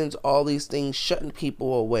restrictions, all these things shutting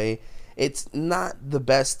people away, it's not the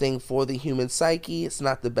best thing for the human psyche. It's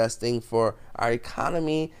not the best thing for our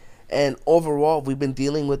economy. And overall, we've been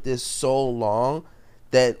dealing with this so long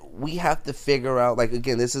that we have to figure out, like,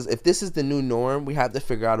 again, if this is the new norm, we have to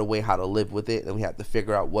figure out a way how to live with it, and we have to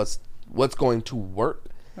figure out what's going to work,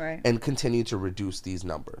 right, and continue to reduce these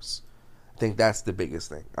numbers. I think that's the biggest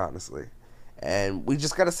thing, honestly. And we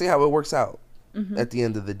just got to see how it works out at the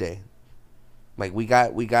end of the day. Like, we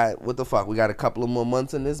got what the fuck? We got a couple of more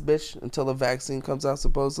months in this bitch until the vaccine comes out,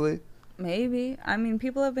 supposedly. Maybe. I mean,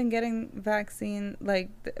 people have been getting vaccine, like,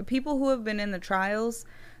 people who have been in the trials,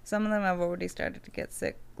 some of them have already started to get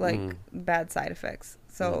sick, like, bad side effects.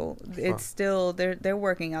 So it's still, they're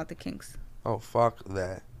working out the kinks. Oh, fuck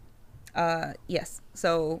that. Yes.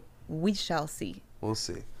 So we shall see. We'll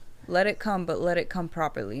see. Let it come, but let it come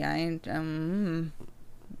properly. I ain't gonna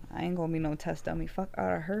be no test dummy. Fuck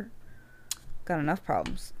out of her. Got enough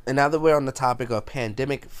problems. And now that we're on the topic of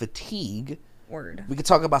pandemic fatigue, we could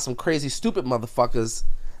talk about some crazy, stupid motherfuckers.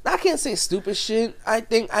 Now, I can't say stupid shit. I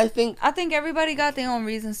think everybody got their own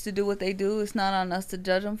reasons to do what they do. It's not on us to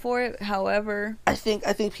judge them for it. However, I think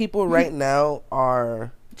people right now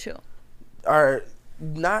are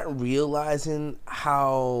not realizing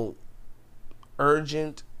how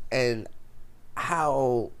urgent and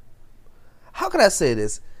how can I say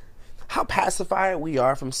this? How pacified we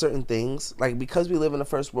are from certain things. Like, because we live in a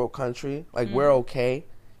first world country, like, we're okay.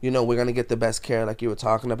 You know, we're going to get the best care, like you were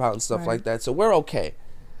talking about, and stuff like that. So we're okay.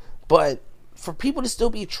 But for people to still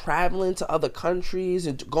be traveling to other countries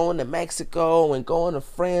and going to Mexico and going to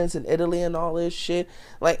France and Italy and all this shit,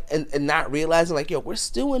 like, and not realizing, like, yo, we're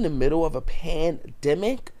still in the middle of a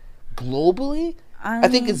pandemic globally. I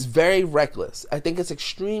think it's very reckless. I think it's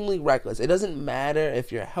extremely reckless. It doesn't matter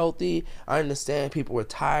if you're healthy. I understand people are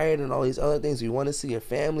tired and all these other things. You want to see your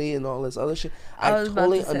family and all this other shit. I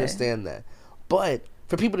totally understand that. But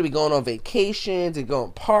for people to be going on vacations and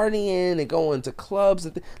going partying and going to clubs,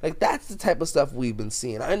 and like, that's the type of stuff we've been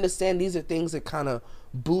seeing. I understand these are things that kind of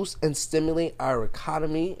boost and stimulate our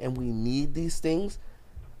economy, and we need these things,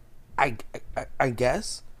 I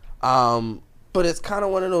guess. But it's kind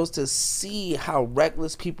of one of those, to see how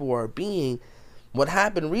reckless people are being. What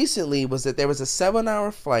happened recently was that there was a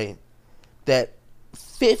 7-hour flight that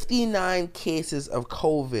 59 cases of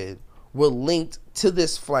COVID were linked to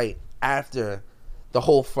this flight after the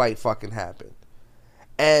whole flight fucking happened.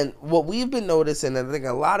 And what we've been noticing, and I think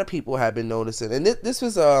a lot of people have been noticing, and this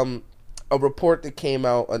was a report that came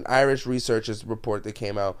out, an Irish researcher's report that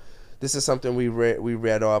came out. This is something we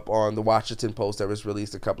read up on the Washington Post that was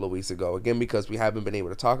released a couple of weeks ago. Again, because we haven't been able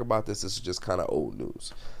to talk about this is just kind of old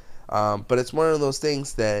news. But it's one of those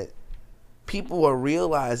things that people are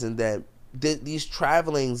realizing that these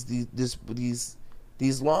travelings,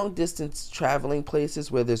 these long distance traveling places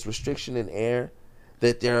where there's restriction in air,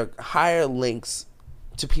 that there are higher links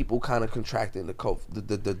to people kind of contracting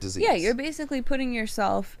the disease. Yeah, you're basically putting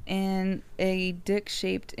yourself in a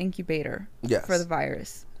dick-shaped incubator for the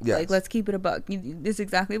virus. Yes. Like, let's keep it a buck. This is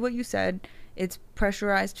exactly what you said. It's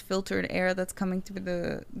pressurized, filtered air that's coming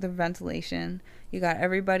through the ventilation. You got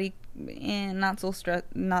everybody not so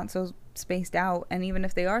spaced out, and even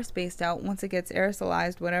if they are spaced out, once it gets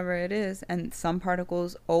aerosolized, whatever it is, and some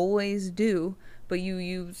particles always do, but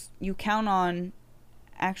you count on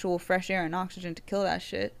actual fresh air and oxygen to kill that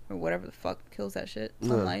shit, or whatever the fuck kills that shit.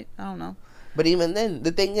 Sunlight, I don't know. But even then,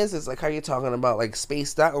 the thing is like how you're talking about like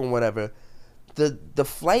spaced out and whatever. The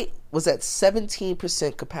flight was at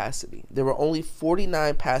 17% capacity. There were only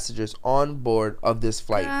 49 passengers on board of this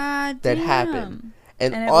flight that happened.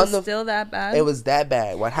 And it was still that bad? It was that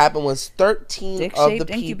bad. What happened was 13 of the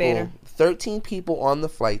people, 13 people on the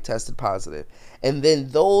flight tested positive. And then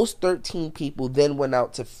those 13 people then went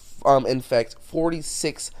out to infect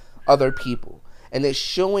 46 other people. And it's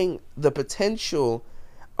showing the potential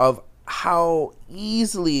of how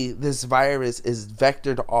easily this virus is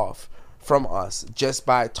vectored off from us just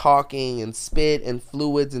by talking and spit and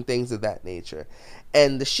fluids and things of that nature.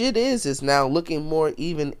 And the shit is now looking more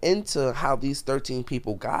even into how these 13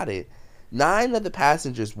 people got it. 9 of the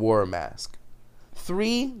passengers wore a mask.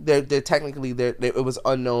 3, they're technically it was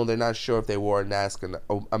unknown. They're not sure if they wore a mask or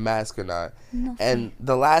not. Nothing. And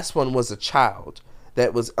the last one was a child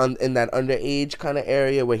that was in that underage kind of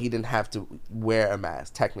area where he didn't have to wear a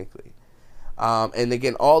mask technically. And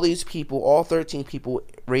again, all these people, all 13 people,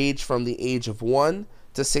 range from the age of 1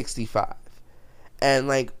 to 65. And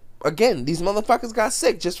like, again, these motherfuckers got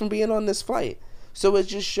sick just from being on this flight. So it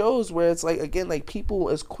just shows where it's like, again, like people,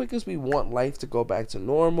 as quick as we want life to go back to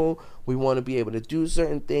normal, we want to be able to do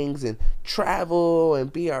certain things and travel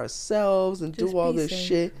and be ourselves and just do all this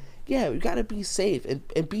shit. Yeah, we got to be safe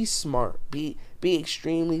and be smart. Be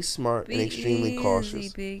extremely smart and extremely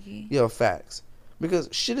cautious. Yo, facts. Because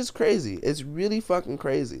shit is crazy. It's really fucking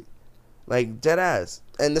crazy. Like, dead ass.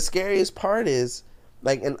 And the scariest part is,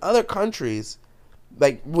 like, in other countries,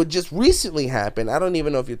 like, what just recently happened, I don't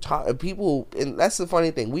even know if you're talking, people, and that's the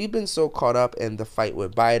funny thing, we've been so caught up in the fight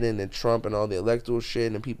with Biden and Trump and all the electoral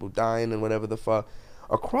shit and people dying and whatever the fuck.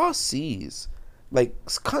 Across seas, like,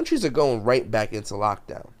 countries are going right back into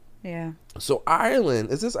lockdown. Yeah. So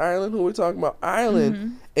Ireland, is this Ireland who we're talking about?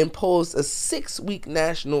 Ireland imposed a 6-week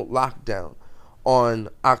national lockdown on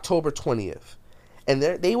October 20th. And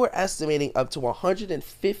they were estimating up to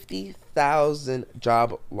 150,000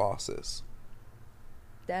 job losses.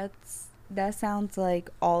 That sounds like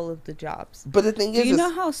all of the jobs. But the thing is, do you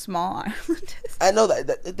know how small Ireland is? I know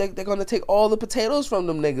that they're gonna take all the potatoes from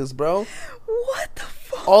them niggas, bro. What the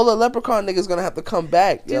fuck? All the leprechaun niggas gonna have to come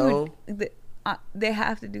back, dude, yo. They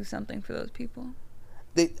have to do something for those people.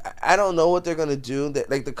 I don't know what they're gonna do.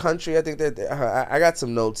 Like the country, I think that I got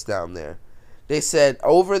some notes down there. They said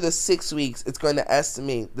over the 6 weeks, it's going to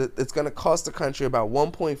estimate that it's going to cost the country about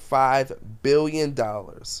 $1.5 billion,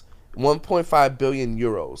 1.5 billion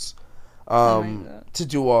euros, to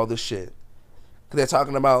do all this shit. They're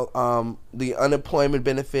talking about the unemployment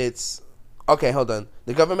benefits. Okay, hold on.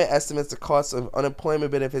 The government estimates the cost of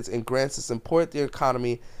unemployment benefits and grants to support the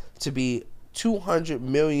economy to be 200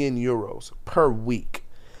 million euros per week.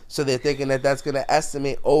 So they're thinking that that's going to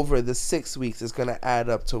estimate over the 6 weeks is going to add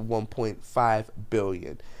up to 1.5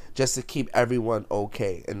 billion just to keep everyone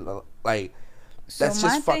okay. And like, that's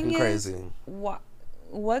just fucking crazy.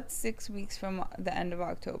 What's 6 weeks from the end of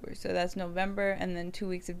October? So that's November and then 2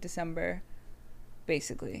 weeks of December,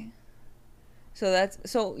 basically.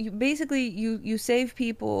 So you save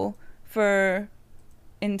people for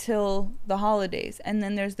until the holidays, and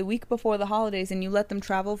then there's the week before the holidays and you let them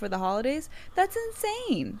travel for the holidays. That's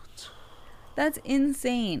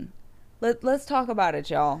insane. Let's talk about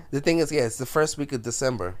it, y'all. The thing is, it's the first week of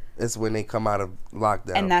December is when they come out of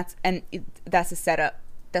lockdown, and that's a setup.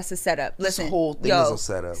 Listen, this whole thing is a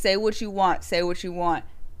setup. Say what you want.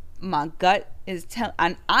 My gut is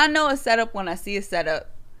I know a setup when I see a setup.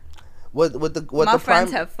 My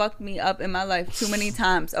friends have fucked me up in my life too many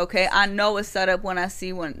times. Okay, I know a setup when I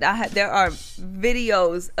see one. There are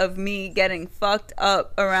videos of me getting fucked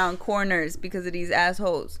up around corners because of these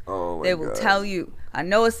assholes. Oh my They will tell you. I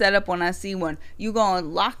know a setup when I see one. You gonna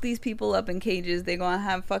lock these people up in cages. They're gonna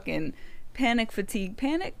have fucking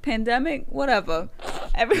pandemic, whatever.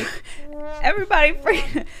 Everybody free.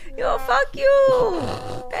 Yo, fuck you.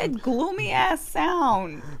 That gloomy ass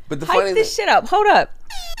sound. But the Hype this shit up. Hold up.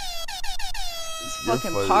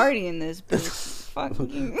 fucking party in this bitch.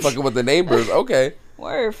 Fucking with the neighbors. Okay.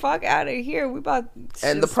 Word, fuck out of here. We about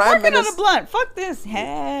and the prime minister on a blunt. Fuck this.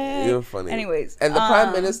 Hey. You're funny. Anyways, and the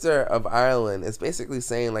prime minister of Ireland is basically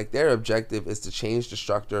saying like their objective is to change the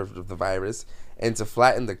structure of the virus and to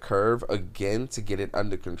flatten the curve again to get it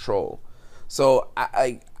under control. So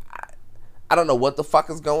I don't know what the fuck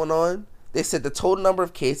is going on. They said the total number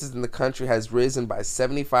of cases in the country has risen by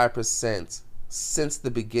 75% since the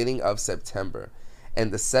beginning of September,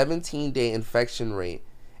 and the 17-day infection rate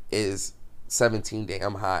is 17-day.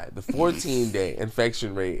 I'm high. The 14-day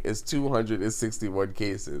infection rate is 261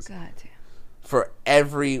 cases. God damn. For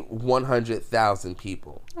every 100,000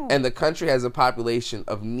 people. Oh. And the country has a population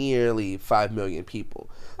of nearly 5 million people.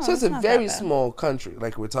 So it's a very small country,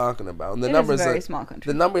 like we're talking about. And the numbers is a very small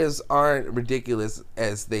country. The numbers aren't ridiculous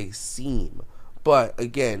as they seem. But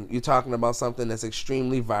again, you're talking about something that's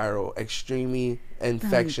extremely viral, extremely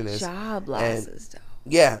infectious. Job losses, though.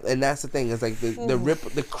 Yeah, and that's the thing. It's like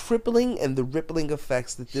the crippling and the rippling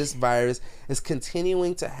effects that this virus is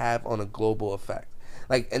continuing to have on a global effect.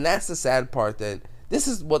 Like, and that's the sad part, that this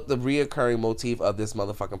is what the reoccurring motif of this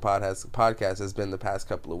motherfucking podcast has been the past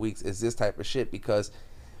couple of weeks, is this type of shit, because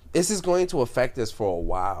this is going to affect us for a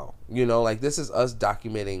while. You know, like, this is us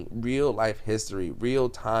documenting real life history, real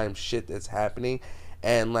time shit that's happening.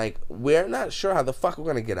 And, like, we're not sure how the fuck we're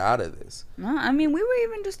going to get out of this. No, I mean, we were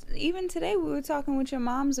even today, we were talking with your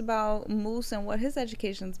moms about Moose and what his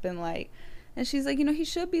education's been like. And she's like, he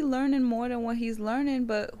should be learning more than what he's learning.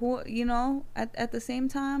 But, at the same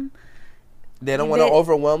time, they don't want to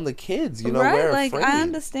overwhelm the kids, right? We're like, afraid. I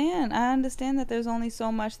understand that there's only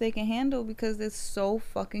so much they can handle because it's so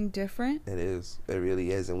fucking different. It is. It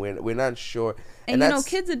really is. And we're not sure. And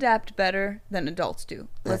kids adapt better than adults do.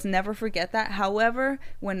 Let's never forget that. However,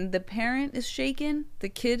 when the parent is shaken, the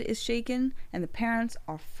kid is shaken, and the parents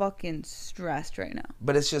are fucking stressed right now.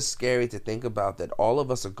 But it's just scary to think about that all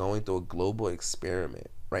of us are going through a global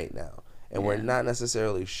experiment right now. And we're not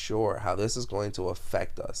necessarily sure how this is going to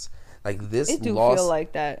affect us. Like, this it do feel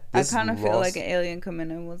like that. I kind of feel like an alien come in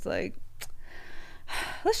and was like,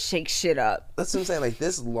 let's shake shit up. That's what I'm saying. Like,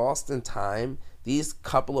 this lost in time, these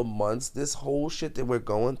couple of months, this whole shit that we're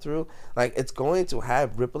going through, like, it's going to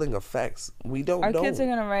have rippling effects. We don't know. Our kids are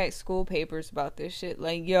going to write school papers about this shit.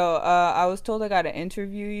 Like, yo, I was told I got to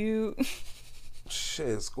interview you.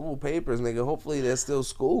 Shit, school papers, nigga. Hopefully there's still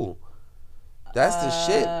school. That's the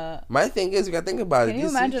shit. My thing is, you gotta think about it. Can you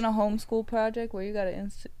imagine a homeschool project where you gotta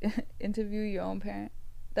interview your own parent?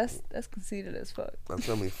 That's conceited as fuck. That's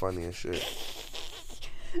gonna be funny as shit.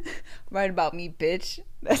 Write about me, bitch.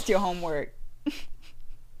 That's your homework. I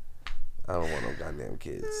don't want no goddamn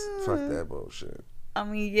kids. Fuck that bullshit. I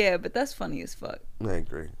mean, yeah, but that's funny as fuck. I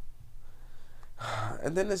agree.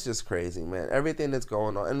 And then it's just crazy, man. Everything that's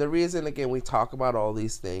going on. And the reason, again, we talk about all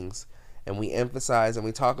these things and we emphasize and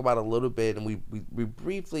we talk about a little bit and we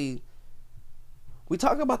briefly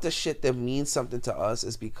talk about the shit that means something to us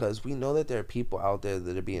is because we know that there are people out there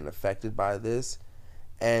that are being affected by this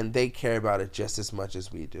and they care about it just as much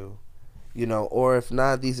as we do. Or if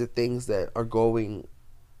not, these are things that are going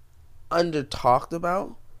under talked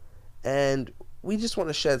about and we just want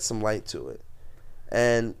to shed some light to it.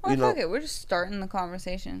 And fuck it, we're just starting the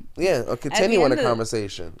conversation. Yeah, or continuing the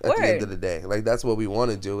conversation at the end of the day. Like, that's what we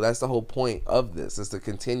want to do. That's the whole point of this, is to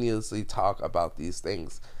continuously talk about these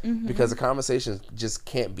things. Mm-hmm. Because the conversation just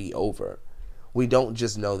can't be over. We don't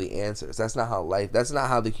just know the answers. That's not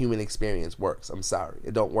how the human experience works. I'm sorry.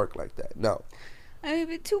 It don't work like that. No. I mean, it'd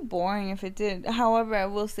be too boring if it did. However, I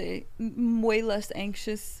will say, way less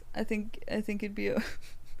anxious. I think it'd be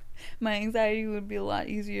my anxiety would be a lot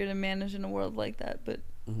easier to manage in a world like that, but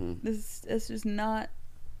it's just not,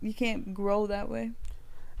 you can't grow that way.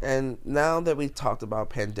 And now that we've talked about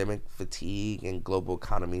pandemic fatigue and global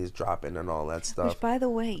economies dropping and all that stuff, which, by the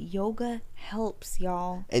way, yoga helps,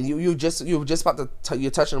 y'all. And you just about to you're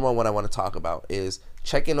touching on what I want to talk about is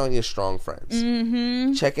checking on your strong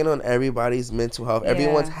friends, checking on everybody's mental health. Yeah.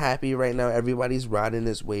 Everyone's happy right now. Everybody's riding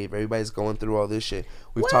this wave. Everybody's going through all this shit.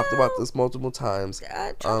 We've talked about this multiple times.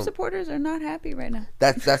 Trump supporters are not happy right now.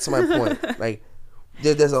 That's my point. Like,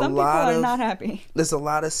 there's Some people are not happy. There's a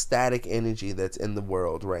lot of static energy that's in the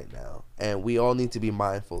world right now, and we all need to be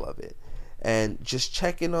mindful of it. And just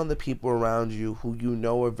checking on the people around you who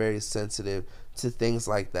are very sensitive to things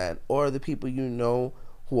like that, or the people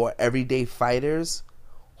who are everyday fighters,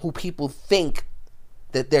 who people think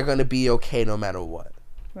that they're going to be okay no matter what.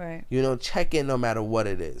 Right. Check in no matter what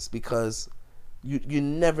it is, because you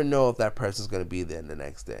never know if that person's going to be there the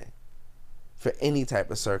next day for any type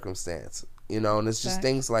of circumstance. And it's just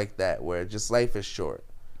things like that where just life is short.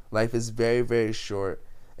 Life is very, very short.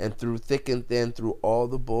 And through thick and thin, through all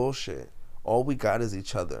the bullshit, all we got is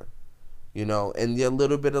each other. You know, and your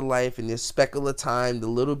little bit of life and your speckle of time, the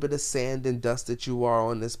little bit of sand and dust that you are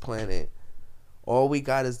on this planet, all we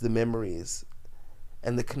got is the memories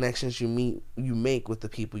and the connections you make with the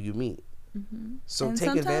people you meet. Mm-hmm. So and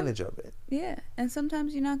take advantage of it. Yeah, and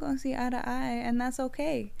sometimes you're not going to see eye to eye, and that's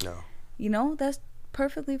okay. No. You know, that's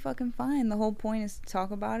perfectly fucking fine. The whole point is to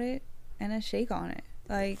talk about it and then shake on it.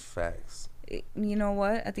 Like, facts. You know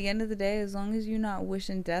what? At the end of the day, as long as you're not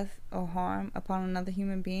wishing death or harm upon another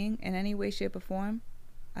human being in any way, shape, or form,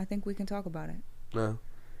 I think we can talk about it. No.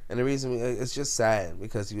 And the reason, it's just sad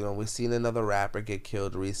because, you know, we've seen another rapper get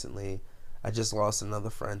killed recently. I just lost another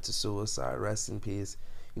friend to suicide. Rest in peace.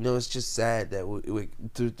 You know, it's just sad that we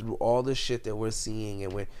through all the shit that we're seeing,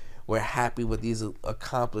 and we're happy with these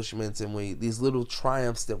accomplishments and these little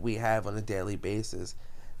triumphs that we have on a daily basis.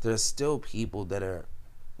 There's still people that are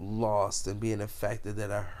lost and being affected, that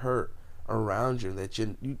are hurt around you, that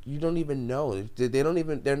you don't even know.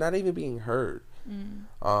 They're not even being heard.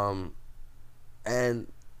 And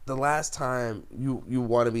the last time you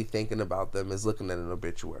want to be thinking about them is looking at an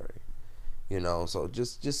obituary. You know, so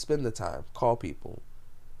just spend the time. Call people.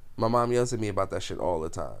 My mom yells at me about that shit all the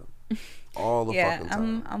time. All the fucking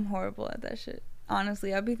time. I'm horrible at that shit.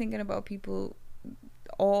 Honestly, I'll be thinking about people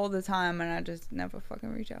all the time and I just never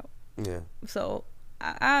fucking reach out. Yeah. So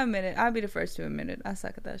I admit it. I'll be the first to admit it. I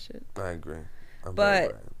suck at that shit. I agree.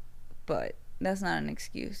 But that's not an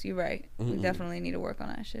excuse. You're right. Mm-hmm. We definitely need to work on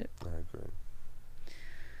that shit. I agree.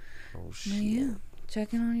 Oh shit. But yeah.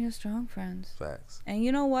 Checking on your strong friends. Facts. And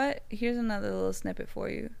you know what? Here's another little snippet for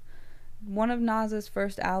you. One of Nas's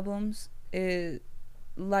first albums is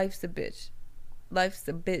Life's a Bitch. Life's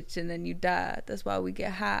a bitch and then you die. That's why we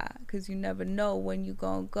get high. Because you never know when you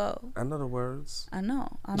gonna go. I know the words. I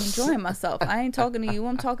know. I'm enjoying myself. I ain't talking to you.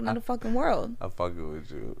 I'm talking to the fucking world. I'm fucking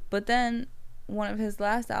with you. But then one of his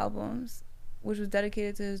last albums, which was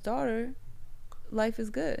dedicated to his daughter, Life is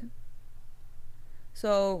Good.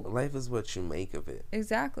 So life is what you make of it.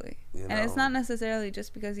 Exactly. You know? And it's not necessarily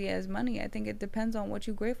just because he has money. I think it depends on what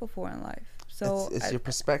you're grateful for in life. So it's your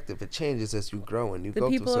perspective. It changes as you grow and you go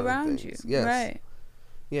through certain things. The people around you. Yes. Right.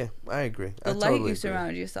 Yeah, I agree. The light you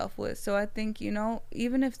surround yourself with. So I think, you know,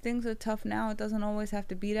 even if things are tough now, it doesn't always have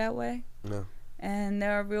to be that way. No. And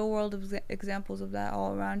there are real world examples of that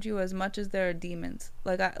all around you, as much as there are demons.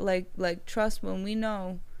 Like trust, when we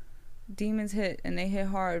know demons hit and they hit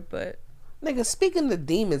hard, but nigga, speaking of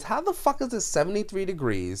demons, how the fuck is it 73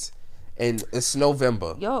 degrees and it's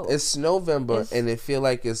November? Yo. It's November and it feel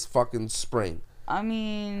like it's fucking spring. I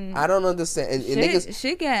mean, I don't understand. And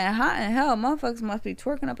shit getting hot in hell. Motherfuckers must be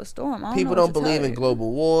twerking up a storm. People don't believe in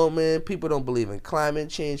global warming. People don't believe in climate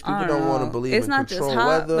change. People don't want to believe in control weather. It's not just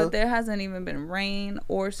hot, but there hasn't even been rain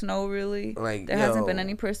or snow, really. There hasn't been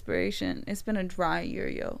any perspiration. It's been a dry year,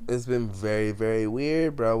 yo. It's been very, very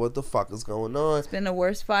weird, bro. What the fuck is going on? It's been the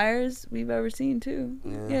worst fires we've ever seen, too.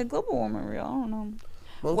 Yeah, global warming real. I don't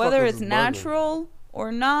know. Whether it's natural or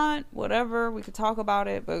not, whatever, we could talk about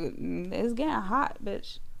it, but it's getting hot,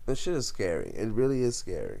 bitch. This shit is scary. It really is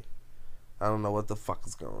scary. I don't know what the fuck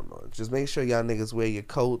is going on. Just make sure y'all niggas wear your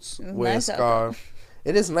coats, wear a scarf.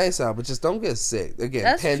 It is nice out, but just don't get sick. Again,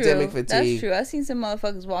 that's pandemic fatigue. That's true. I seen some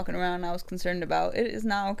motherfuckers walking around I was concerned about. It is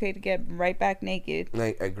not okay to get right back naked.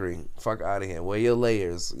 I agree. Fuck out of here. Wear your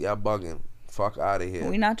layers. Y'all bugging. Fuck out of here.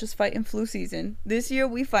 We not just fighting flu season. This year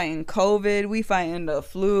we fighting COVID. We fighting the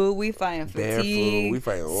flu. We fighting fatigue. Flu, we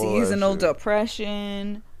fighting seasonal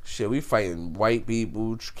depression. Shit, we fighting white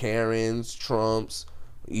people, Karens, Trumps,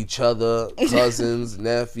 each other, cousins,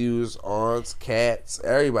 nephews, aunts, cats.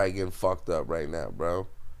 Everybody getting fucked up right now, bro.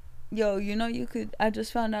 Yo, you know I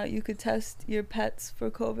just found out you could test your pets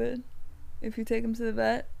for COVID if you take them to the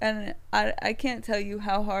vet, and I can't tell you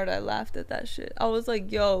how hard I laughed at that shit. I was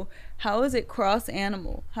like, yo, how is it cross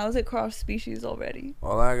animal? How is it cross species already?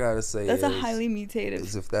 All I gotta say that's a highly mutated.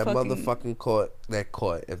 Is if that motherfucking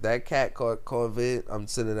if that cat caught COVID, I'm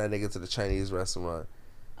sending that nigga to the Chinese restaurant.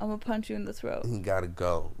 I'm gonna punch you in the throat. He gotta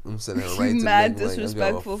go. I'm sending him right to mad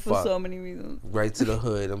disrespectful for so many reasons. Right to the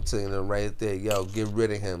hood. I'm telling him right there. Yo, get rid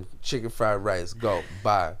of him. Chicken fried rice. Go.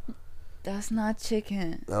 Bye. That's not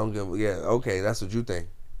chicken. I don't give. Yeah, okay, that's what you think.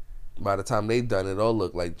 By the time they done, it all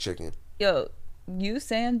look like chicken. Yo, you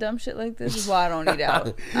saying dumb shit like this is why I don't eat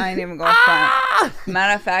out. I ain't even gonna front.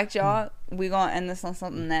 Matter of fact, y'all, we gonna end this on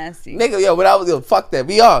something nasty. Nigga, fuck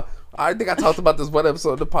that. I think I talked about this one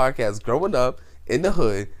episode of the podcast. Growing up in the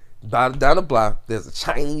hood, down the block, there's a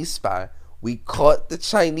Chinese spot. We caught the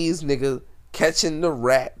Chinese nigga catching the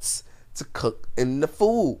rats to cook in the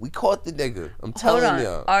food. We caught the nigga. I'm telling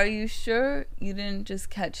y'all. Are you sure you didn't just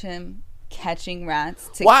catch him catching rats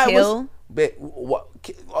to kill.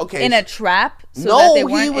 Okay. In a trap? So no, that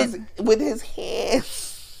he was with his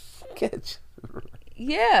hands. Catch.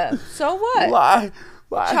 Yeah. So what? Why?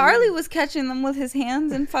 Charlie was catching them with his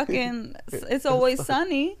hands and fucking It's Always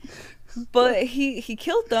Sunny. But he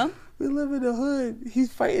killed them. We live in a hood.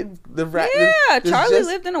 He's fighting the rat. Yeah, Charlie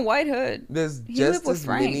lived in a white hood. There's just as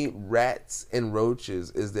many rats and roaches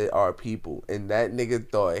as there are people. And that nigga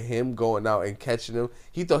thought him going out and catching them,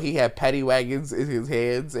 he thought he had paddy wagons in his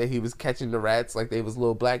hands and he was catching the rats like they was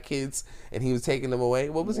little black kids and he was taking them away.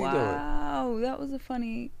 What was he doing? Wow, that was a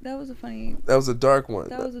dark one.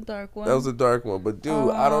 That was a dark one. That was a dark one. But dude,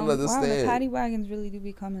 I don't understand. Wow, the paddy wagons really do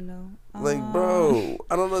be coming though. Like, bro,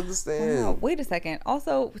 I don't understand. Wow. Wait a second.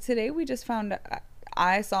 Also, today we just found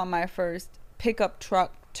I saw my first pickup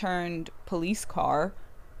truck turned police car.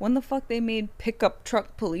 When the fuck they made pickup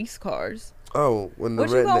truck police cars? Oh, when the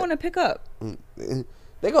what you going to pick up?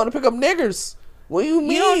 They going to pick up niggers. What do you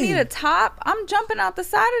mean? You don't need a top. I'm jumping out the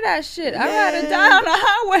side of that shit. Yeah. I'd rather die on the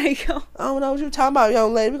highway. I don't know what you talking about,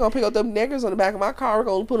 young lady. We're going to pick up them niggers on the back of my car. We're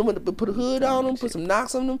going to put a hood on them, put some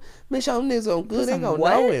knocks on them. Make sure them niggas on good. They go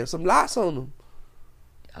nowhere. Some locks on them.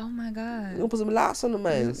 Oh my God. We're going to put some locks on them,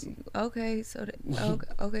 man. Okay,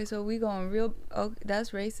 so we going real. Okay,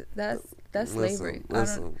 that's racist. That's slavery.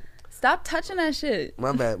 Listen. Stop touching that shit.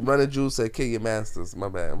 My bad. Running Juice said, kill your masters. My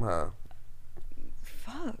bad. I'm high.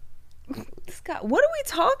 Fuck. Scott, what are we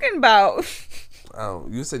talking about? Oh,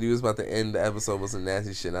 you said you was about to end the episode with some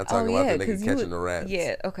nasty shit. Not talking about the nigga catching the rats.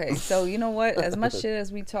 Yeah, okay. So you know what? As much shit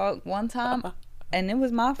as we talked one time, and it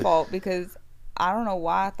was my fault because I don't know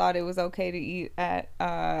why I thought it was okay to eat at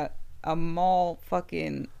a mall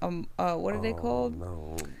fucking what are they called?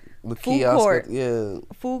 No. The food kiosk court. Yeah.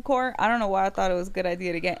 Food court. I don't know why I thought it was a good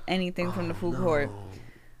idea to get anything from the food court.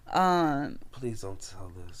 Please don't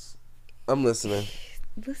tell this. I'm listening.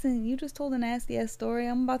 Listen, you just told a nasty ass story.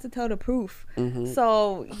 I'm about to tell the proof. Mm-hmm.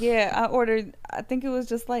 So yeah, I ordered. I think it was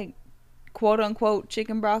just like quote unquote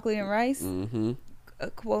chicken, broccoli, and rice. Mm-hmm.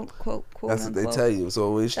 Quote That's unquote. what they tell you.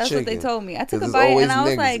 So it's That's chicken. what they told me. I took a bite and I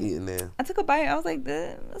was like,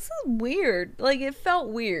 this is weird. Like it felt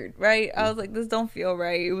weird, right? I was like, this don't feel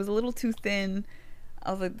right. It was a little too thin.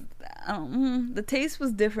 I was like, the taste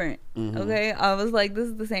was different. Mm-hmm. Okay, I was like,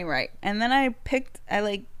 this ain't right. And then I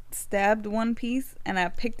stabbed one piece and I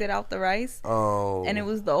picked it out the rice. Oh. And it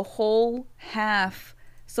was the whole half.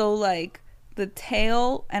 So like the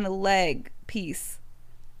tail and a leg piece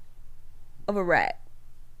of a rat.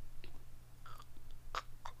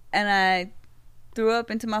 And I threw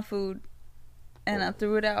up into my food and I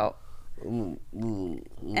threw it out.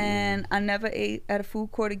 And I never ate at a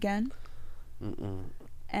food court again.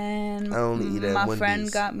 And my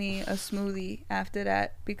friend got me a smoothie after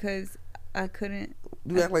that because I couldn't.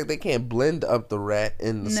 You act like they can't blend up the rat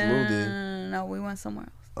in the smoothie. No, we went somewhere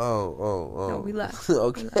else. Oh. No, we left.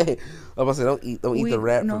 Okay. I was about to say, don't eat the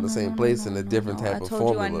rat from the same place in a different type of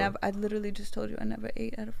formula. I literally just told you I never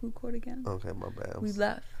ate at a food court again. Okay, my bad.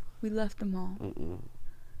 We left the mall.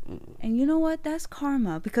 And you know what? That's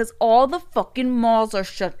karma because all the fucking malls are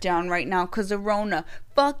shut down right now because of Rona.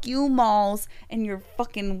 Fuck you, malls, and your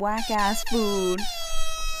fucking whack ass food.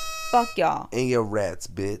 Fuck y'all. And your rats,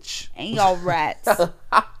 bitch. And y'all rats.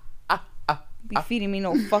 Be feeding me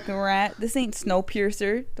no fucking rat. This ain't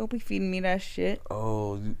Snowpiercer. Don't be feeding me that shit.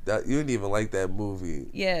 Oh, you didn't even like that movie.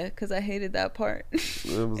 Yeah, because I hated that part.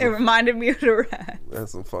 It reminded me of the rats.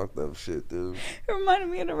 That's some fucked up shit, dude. It reminded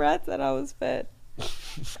me of the rats that I was fed.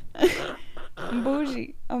 I'm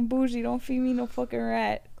bougie. Don't feed me no fucking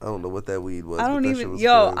rat. I don't know what that weed was. I don't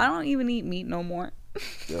even eat meat no more.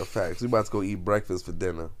 Yo, facts. We about to go eat breakfast for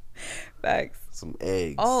dinner. Facts. Some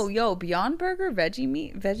eggs. Oh, yo, Beyond Burger,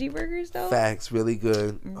 veggie burgers though. Facts, really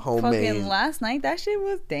good, homemade. Fucking last night, that shit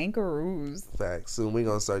was dankaroos. Facts. Soon we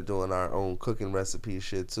gonna start doing our own cooking recipe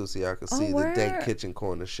shit too, so y'all can see the dank kitchen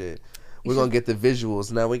corner shit. We're gonna get the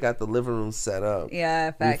visuals. Now we got the living room set up.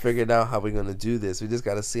 Yeah, facts. We figured out how we're gonna do this. We just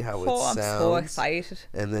gotta see how it sounds. I'm so excited.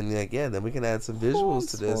 And then then we can add some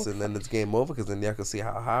visuals to this, and then it's game over because then y'all can see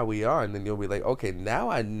how high we are, and then you'll be like, okay, now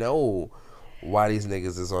I know why these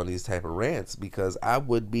niggas is on these type of rants because I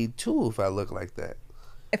would be too if I look like that.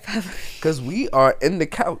 Because we are in the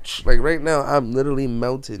couch. Like right now, I'm literally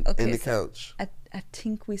melted in the couch. I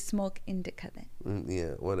think we smoke indica then.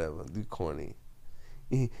 Yeah, whatever. You corny.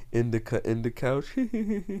 Indica in the couch.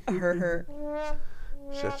 Her.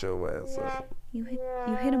 Shut your ass up. You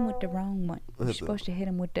hit him with the wrong one. You're supposed to hit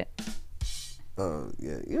him with the. Oh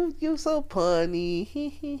yeah, you so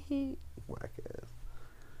punny. Whack ass.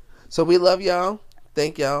 So we love y'all.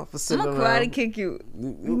 Thank y'all for sitting around. I'm gonna karate kick you.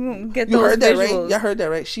 Get you those heard that visuals. right? Y'all heard that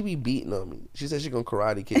right? She be beating on me. She said she gonna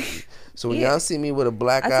karate kick me. So when y'all see me with a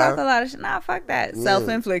black eye, I talk a lot of shit. Nah, fuck that. Yeah.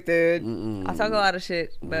 Self-inflicted. I talk a lot of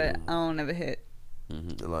shit, but I don't ever hit.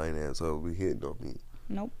 The lying asshole be hitting on me.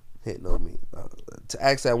 Nope. Hitting on me. To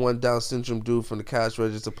ask that one Down syndrome dude from the cash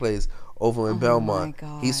register place over in Belmont.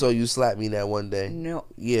 He saw you slap me that one day. No.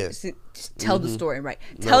 Yeah. Just tell the story right.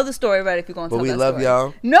 Tell the story right if you're going to tell that story. But we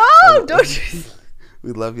love y'all. No, don't you.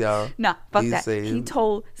 We love y'all. Nah, fuck He's that. saying, he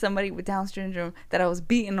told somebody with Down syndrome that I was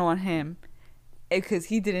beating on him because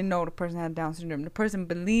he didn't know the person had Down syndrome. The person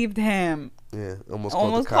believed him. Yeah, almost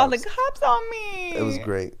called the cops on me. It was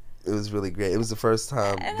great. It was really great. It was the first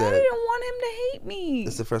time and that I didn't want him to hate me.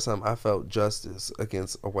 It's the first time I felt justice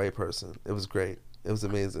against a white person. It was great. It was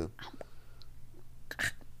amazing.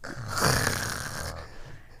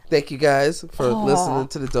 Thank you guys for listening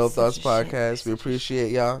to the Dope Thoughts podcast. We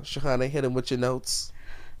appreciate y'all. Shahana, hit him with your notes.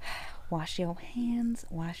 Wash your hands.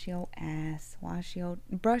 Wash your ass.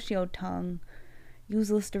 Brush your tongue.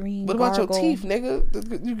 Use Listerine. What about your teeth,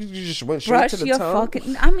 nigga? You just went straight brush to the your tongue?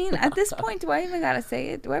 fucking. I mean, at this point, do I even gotta say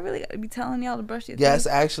it? Do I really gotta be telling y'all to brush your teeth? Yes,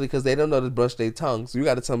 actually, because they don't know to brush their tongue, so you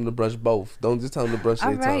got to tell them to brush both. Don't just tell them to brush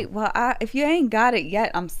their tongue. All right. Well, if you ain't got it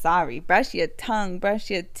yet, I'm sorry. Brush your tongue. Brush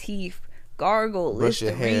your teeth. Gargle. Brush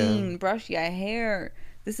Listerine. your hair. Brush your hair.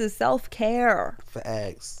 This is self-care.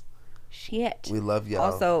 Facts. Shit. We love y'all.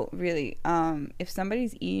 Also, really, if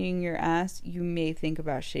somebody's eating your ass, you may think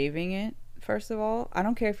about shaving it. First of all, I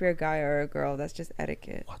don't care if you're a guy or a girl. That's just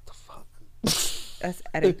etiquette. What the fuck? That's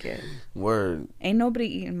etiquette. Word. Ain't nobody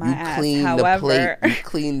eating my ass. Clean However, the plate. You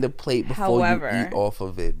clean the plate before you eat off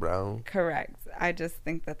of it, bro. Correct. I just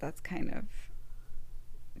think that's kind of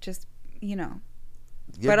just,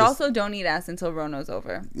 You're also don't eat ass until Rono's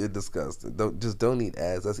over. You're disgusting. Don't eat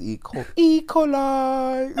ass. That's E.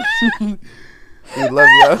 coli. We love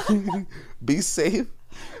y'all. Be safe.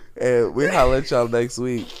 And we holler at y'all next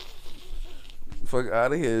week. Fuck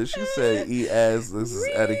out of here. She said eat ass. This is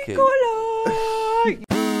etiquette.